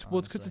 Yeah. It's well,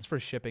 it's because honestly. it's for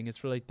shipping. It's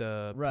for like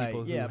the Right.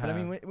 people who Yeah, but I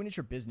mean, have when it's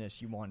your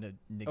business, you want to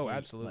negate.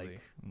 absolutely.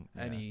 Like,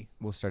 yeah. any.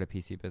 We'll start a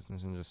PC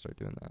business and just start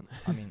doing that.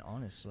 I mean,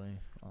 honestly,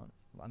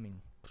 I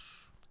mean,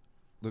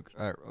 Look,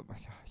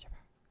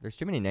 there's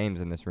too many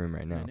names in this room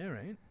right I now. know,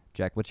 right?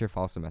 Jack, what's your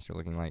fall semester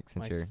looking like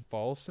since My you're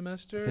fall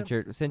semester.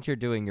 since you're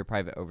doing your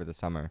private over the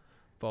summer?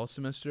 Fall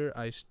semester,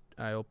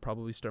 I'll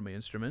probably start my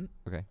instrument.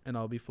 Okay. And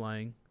I'll be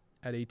flying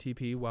at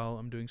ATP while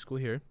I'm doing school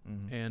here,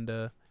 mhm.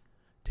 and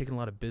taking a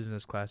lot of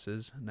business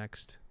classes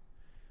next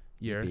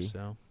year. Yippee.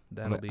 So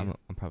that'll be I'm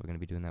probably gonna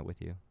be doing that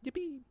with you.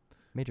 yippee!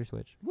 Major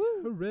switch.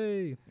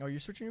 Hooray! Oh,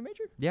 you're switching your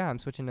major? Yeah, I'm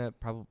switching to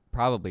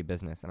probably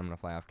business, and I'm gonna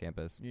fly off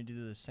campus. You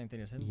do the same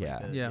thing as him? Yeah.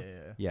 Like Yeah.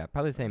 yeah. Yeah,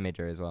 probably the same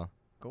major as well.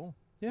 Cool.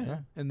 Yeah. Yeah.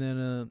 And then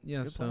a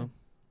good so plan.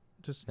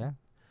 just Yeah.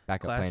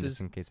 Backup plan Classes,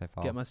 just in case I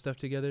fall. get my stuff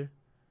together,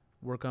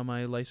 work on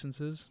my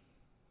licenses.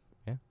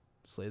 Yeah.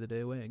 Slay the day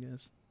away, I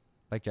guess.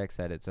 Like Jack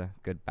said, it's a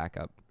good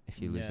backup if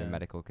you lose your Yeah.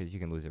 medical because you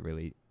can lose it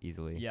really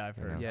easily. Yeah, I've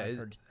you heard. know? Yeah, I've it-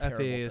 heard FAA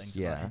terrible is- things.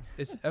 Yeah. about it.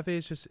 It's FAA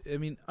is just, I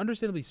mean,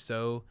 understandably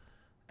so.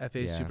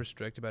 FAA is Yeah. super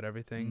strict about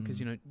everything because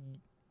Mhm.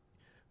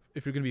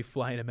 if you're gonna be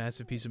flying a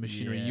massive piece of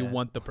machinery, you Yeah.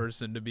 want the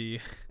person to be.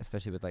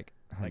 Especially with like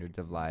hundreds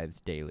of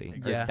lives daily,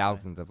 Exactly. or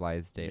thousands of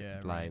lives, Yeah,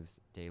 right. lives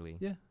daily.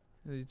 Yeah.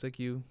 It's like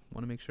you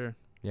want to make sure.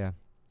 Yeah.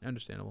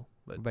 Understandable,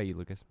 What but about you,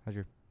 Lucas? How's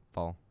your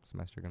fall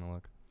semester gonna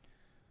look?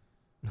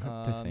 The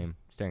Um, same.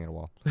 Staring at a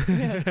wall.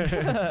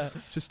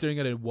 just staring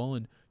at a wall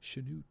and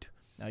Chanute.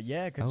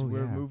 Yeah, because Oh,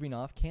 we're yeah. moving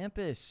off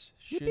campus.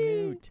 Yippee.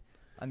 Shoot.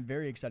 I'm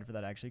very excited for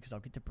that, actually, because I'll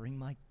get to bring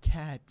my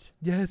cat.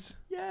 Yes.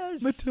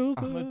 Yes.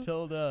 Matilda.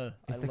 Matilda.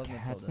 Is I the love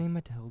cat's Matilda. name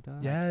Matilda?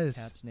 Yes.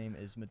 Cat's name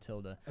is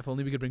Matilda. If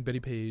only we could bring Betty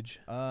Page.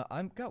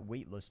 I'm got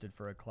waitlisted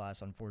for a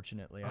class,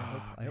 unfortunately. I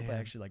hope I man.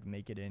 actually like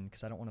make it in,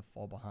 because I don't want to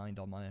fall behind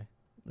on my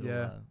little,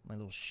 Yeah. my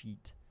little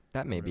sheet.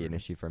 That may be an Whatever.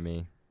 issue for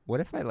me. What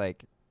if I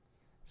like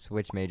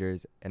switch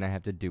majors and I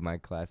have to redo my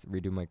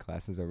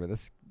classes over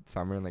this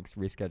summer and like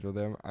reschedule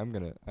them?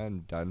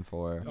 I'm done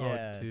for.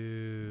 Yeah, Oh,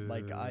 dude.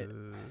 like, That's why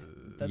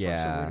I'm so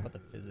Yeah. worried about the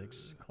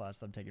physics class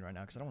that I'm taking right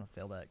now, because I don't want to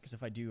fail that. Because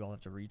if I do, I'll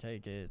have to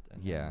retake it.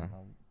 And Yeah. then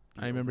I'll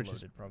be I remember just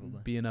overloaded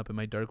probably. being up in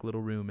my dark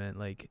little room at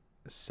like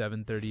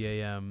 7:30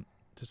 a.m.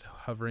 just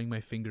hovering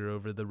my finger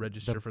over the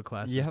register for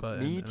classes Yeah,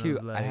 button. me and too.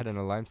 was I had like- an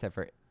alarm set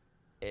for.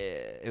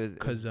 It was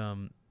Cause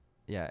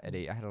yeah at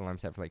 8. I had an alarm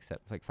set for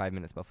like 5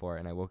 minutes before,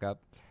 and I woke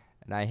up,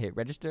 and I hit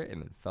register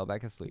and then fell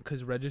back asleep.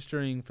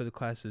 registering for the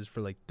classes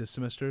for like this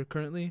semester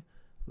currently,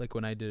 like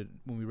when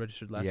we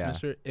registered last Yeah.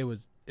 semester, it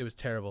was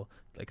terrible.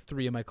 Like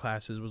 3 of my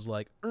classes was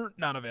like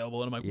not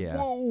available, and I'm like, Yeah.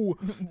 whoa,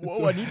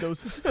 Whoa, I need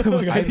those. I'm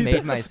like, I need made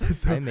that. my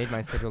So I made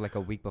my schedule like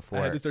a week I before.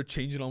 had to start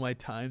changing all my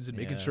times and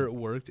making Yeah. sure it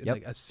worked and Yep.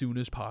 like as soon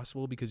as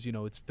possible because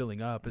it's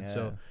filling up, and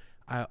so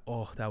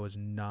that was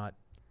not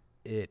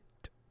it.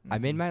 I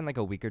made Mhm. mine like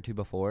a week or two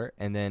before,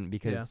 and then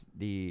because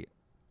the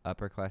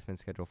upperclassmen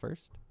schedule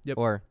first, Yep.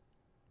 or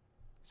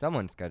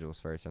someone schedules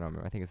first. I don't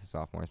remember. I think it's the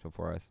sophomores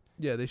before us.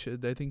 Yeah, they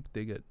should. I think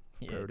they get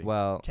Yeah, priority.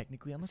 Well,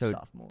 technically, I'm a so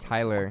sophomore.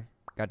 Tyler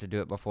got to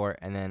do it before,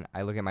 and then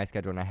I look at my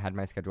schedule, and I had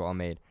my schedule all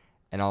made,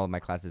 and all of my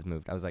classes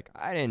moved. I was like,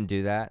 I didn't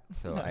do that,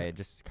 so I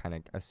just kind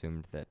of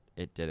assumed that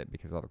it did it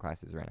because all the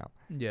classes ran out.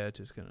 Yeah, it's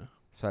just gonna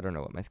So I don't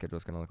know what my schedule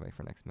is going to look like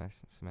for next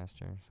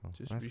semester. So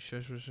just that's-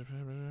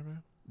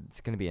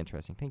 it's going to be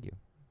interesting. Thank you.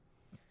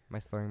 Am I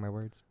slurring my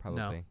words?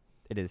 Probably.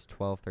 It is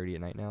 12:30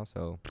 at night now,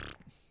 so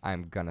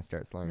I'm going to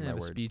start slurring I my have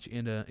a words. speech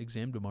and an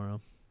exam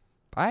tomorrow.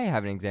 I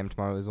have an exam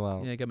tomorrow as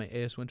well. Yeah, I got my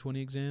AS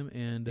 120 exam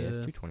and Yeah, it's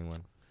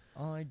 221.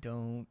 I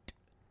don't.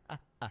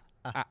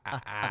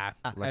 I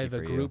Lucky have a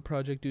for group you.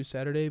 project due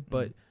Saturday,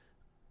 but Mm.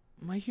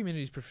 my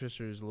humanities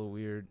professor is a little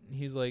weird.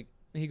 He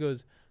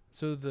goes,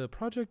 so the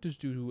project is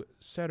due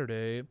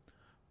Saturday,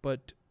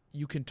 but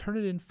you can turn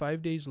it in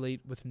 5 days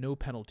late with no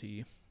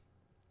penalty.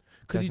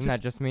 Doesn't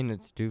that just mean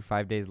it's due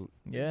 5 days?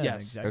 Yeah, yes,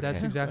 exactly. that's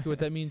Okay. exactly what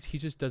that means. He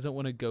just doesn't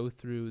want to go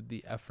through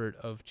the effort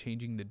of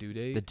changing the due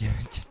date.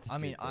 I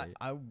mean,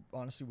 I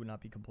honestly would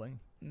not be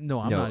complaining. No,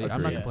 I'm No, not. I'm not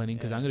agreed. complaining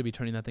because Yeah. I'm going to be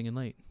turning that thing in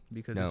late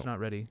because No. it's not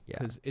ready. Yeah.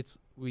 Because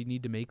we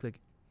need to make like.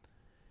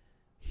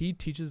 He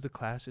teaches the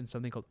class in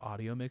something called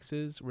audio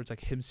mixes, where it's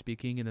like him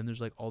speaking, and then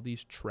there's like all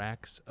these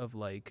tracks of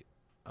like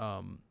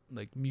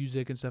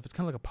music and stuff. It's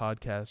kind of like a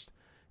podcast,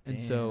 and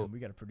so we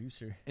got a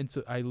producer.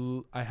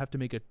 I have to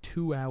make a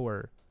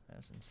 2-hour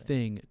That's insane.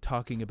 thing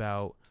talking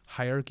about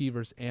hierarchy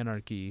versus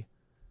anarchy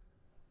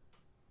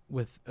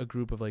with a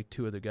group of like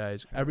 2 other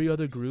guys. Every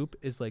other group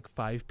is like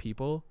 5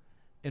 people,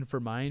 and for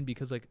mine,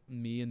 because like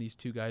me and these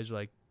 2 guys are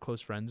like close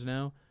friends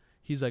now,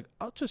 he's like,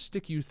 I'll just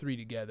stick you 3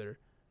 together.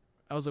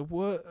 I was like,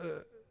 what?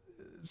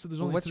 So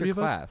there's only what's 3 your of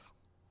class?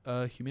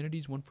 us.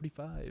 Humanities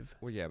 145.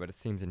 Well, yeah, but it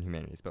seems in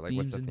humanities. But like, Themes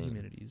what's the in theme?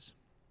 humanities.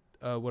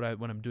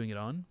 When I'm doing it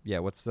on Yeah,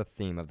 what's the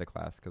theme of the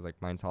class? Because like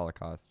mine's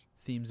Holocaust.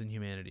 themes in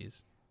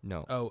humanities.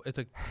 No. Oh, it's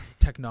like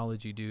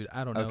technology, dude.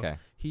 I don't know. Okay.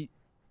 I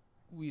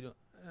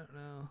don't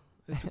know.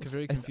 It's a It's-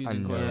 very it's confusing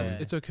unknown. class. Yeah.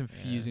 It's a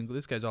confusing.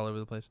 This guy's all over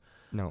the place.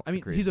 No. I mean,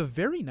 agreed. he's a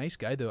very nice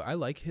guy though. I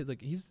like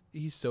his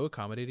he's so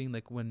accommodating.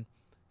 Like when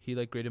he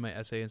like graded my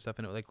essay and stuff,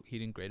 and he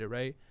didn't grade it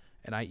right,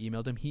 and I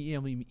emailed him. He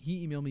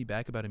emailed me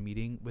back about a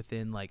meeting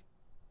within like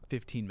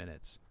 15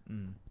 minutes,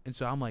 and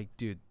so I'm like,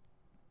 dude,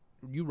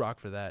 you rock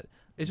for that.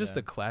 It's just Yeah.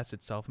 the class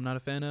itself I'm not a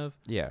fan of,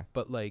 Yeah.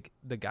 but like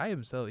the guy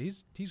himself,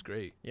 he's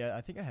great. Yeah,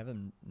 I think I have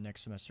him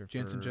next semester.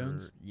 Jansen for,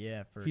 Jones?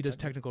 Yeah, for He does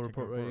technical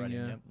report writing,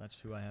 yeah. Yep, that's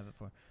who I have it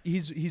for.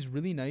 He's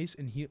really nice,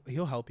 and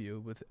he'll help you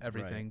with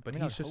everything. Right. But I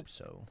mean, he's I just hope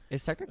so.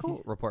 Is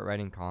technical report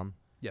writing calm?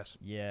 yes.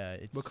 Yeah,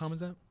 it's What comm is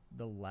that?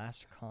 the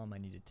last comm I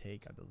need to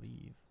take, I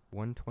believe.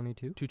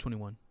 122?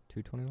 221.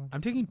 221?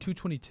 I'm taking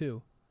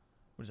 222.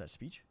 What is that,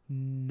 speech?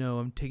 No,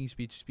 I'm taking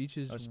speech. Speech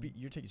is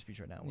You're taking speech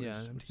right now. yeah,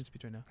 I'm taking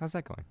speech right now. How's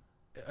that going?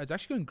 It's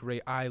actually going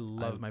great. I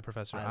love my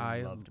professor.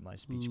 I loved my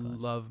speech class.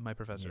 love my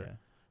professor. Yeah.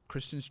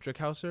 Kristen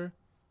Strickhauser,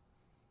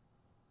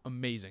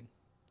 amazing.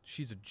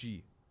 She's a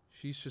G.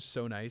 She's just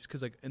so nice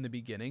because like in the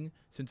beginning,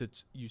 since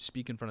it's you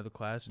speak in front of the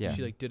class, Yeah.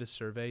 she like did a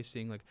survey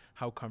seeing like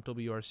how comfortable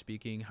you are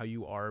speaking, how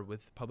you are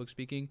with public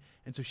speaking,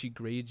 and so she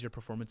grades your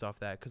performance off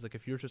that. Because like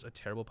if you're just a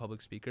terrible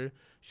public speaker,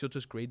 she'll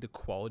just grade the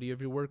quality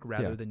of your work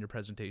rather Yeah. than your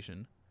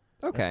presentation.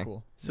 Okay. That's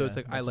cool. So it's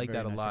like I that's like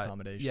very that a nice lot.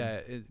 accommodation.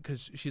 Yeah,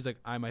 because she's like,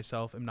 I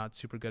myself am not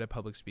super good at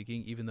public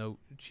speaking, even though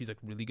she's like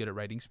really good at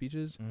writing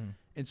speeches. Mm.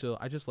 And so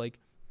I just like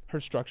her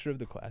structure of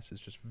the class is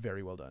just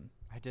very well done.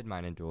 I did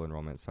mine in dual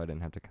enrollment, so I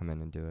didn't have to come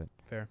in and do it.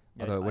 Fair.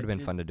 Yeah, Although it I would have been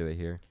did- fun to do it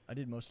here. I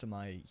did most of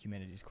my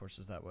humanities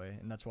courses that way,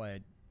 and that's why I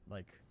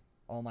like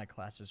all my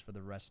classes for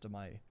the rest of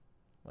my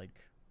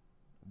like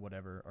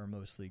whatever are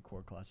mostly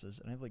core classes,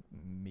 and I have like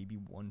maybe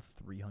one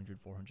 300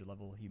 400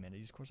 level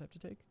humanities course I have to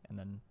take, and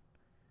then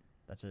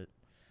that's it.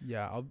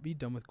 Yeah, I'll be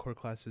done with core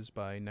classes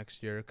by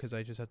next year because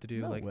I just have to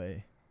do No like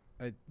way.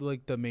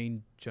 like the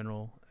main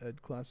general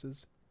ed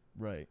classes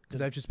Right.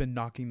 because I've just been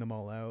knocking them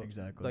all out.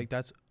 Exactly. Like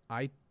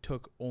I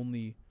took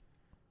only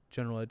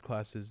general ed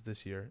classes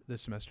this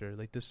semester.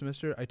 Like this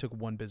semester I took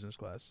one business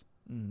class.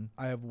 Mm-hmm.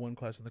 I have one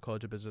class in the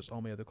College of Business.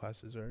 All my other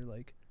classes are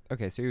like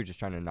Okay, so you're just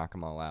trying to knock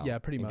them all out. yeah,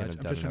 pretty and get much.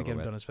 them I'm just trying to get them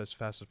over done with. as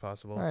fast as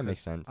possible. That makes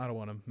 'cause sense. I don't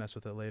want to mess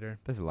with it later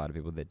There's a lot of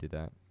people that do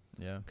that.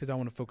 Yeah. because I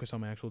want to focus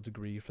on my actual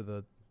degree for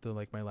the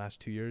like my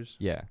last 2 years.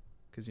 Yeah.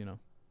 Because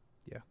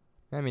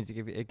That means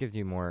it gives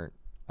you more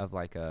of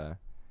like a.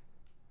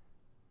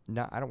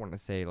 No, I don't want to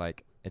say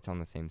like it's on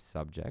the same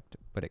subject,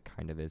 but it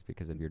kind of is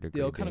because of your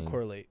degree. they'll kind of being-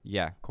 correlate.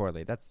 Yeah,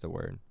 correlate. That's the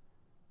word.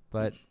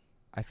 But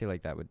I feel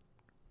like that would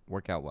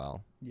work out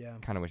well. Yeah,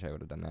 Kind of wish I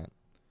would have done that.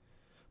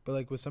 but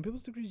like with some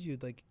people's degrees, you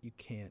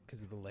can't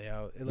because of the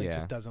layout. It like Yeah.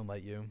 just doesn't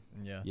let you.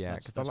 Yeah. Yeah,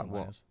 that's- 'cause a that's lot- what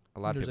mine well, is. A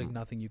lot of There's people. like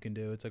nothing you can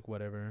do. It's like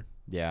whatever.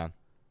 Yeah.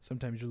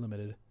 Sometimes you're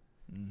limited.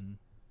 Mm-hmm.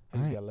 I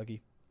just Alright. got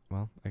lucky.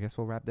 Well, I guess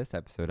we'll wrap this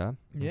episode up.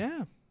 Yeah.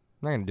 I'm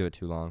not gonna do it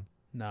too long.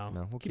 No.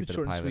 No, we'll keep keep it it a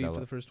short and pilot sweet ele- for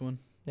the first one.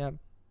 Yeah.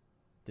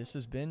 This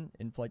has been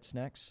In-Flight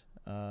Snacks.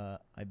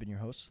 I've been your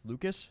host,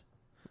 Lucas,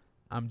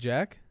 I'm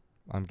Jack.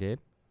 I'm Gabe.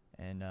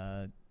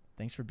 and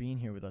thanks for being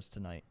here with us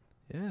tonight.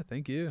 Yeah.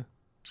 Thank you.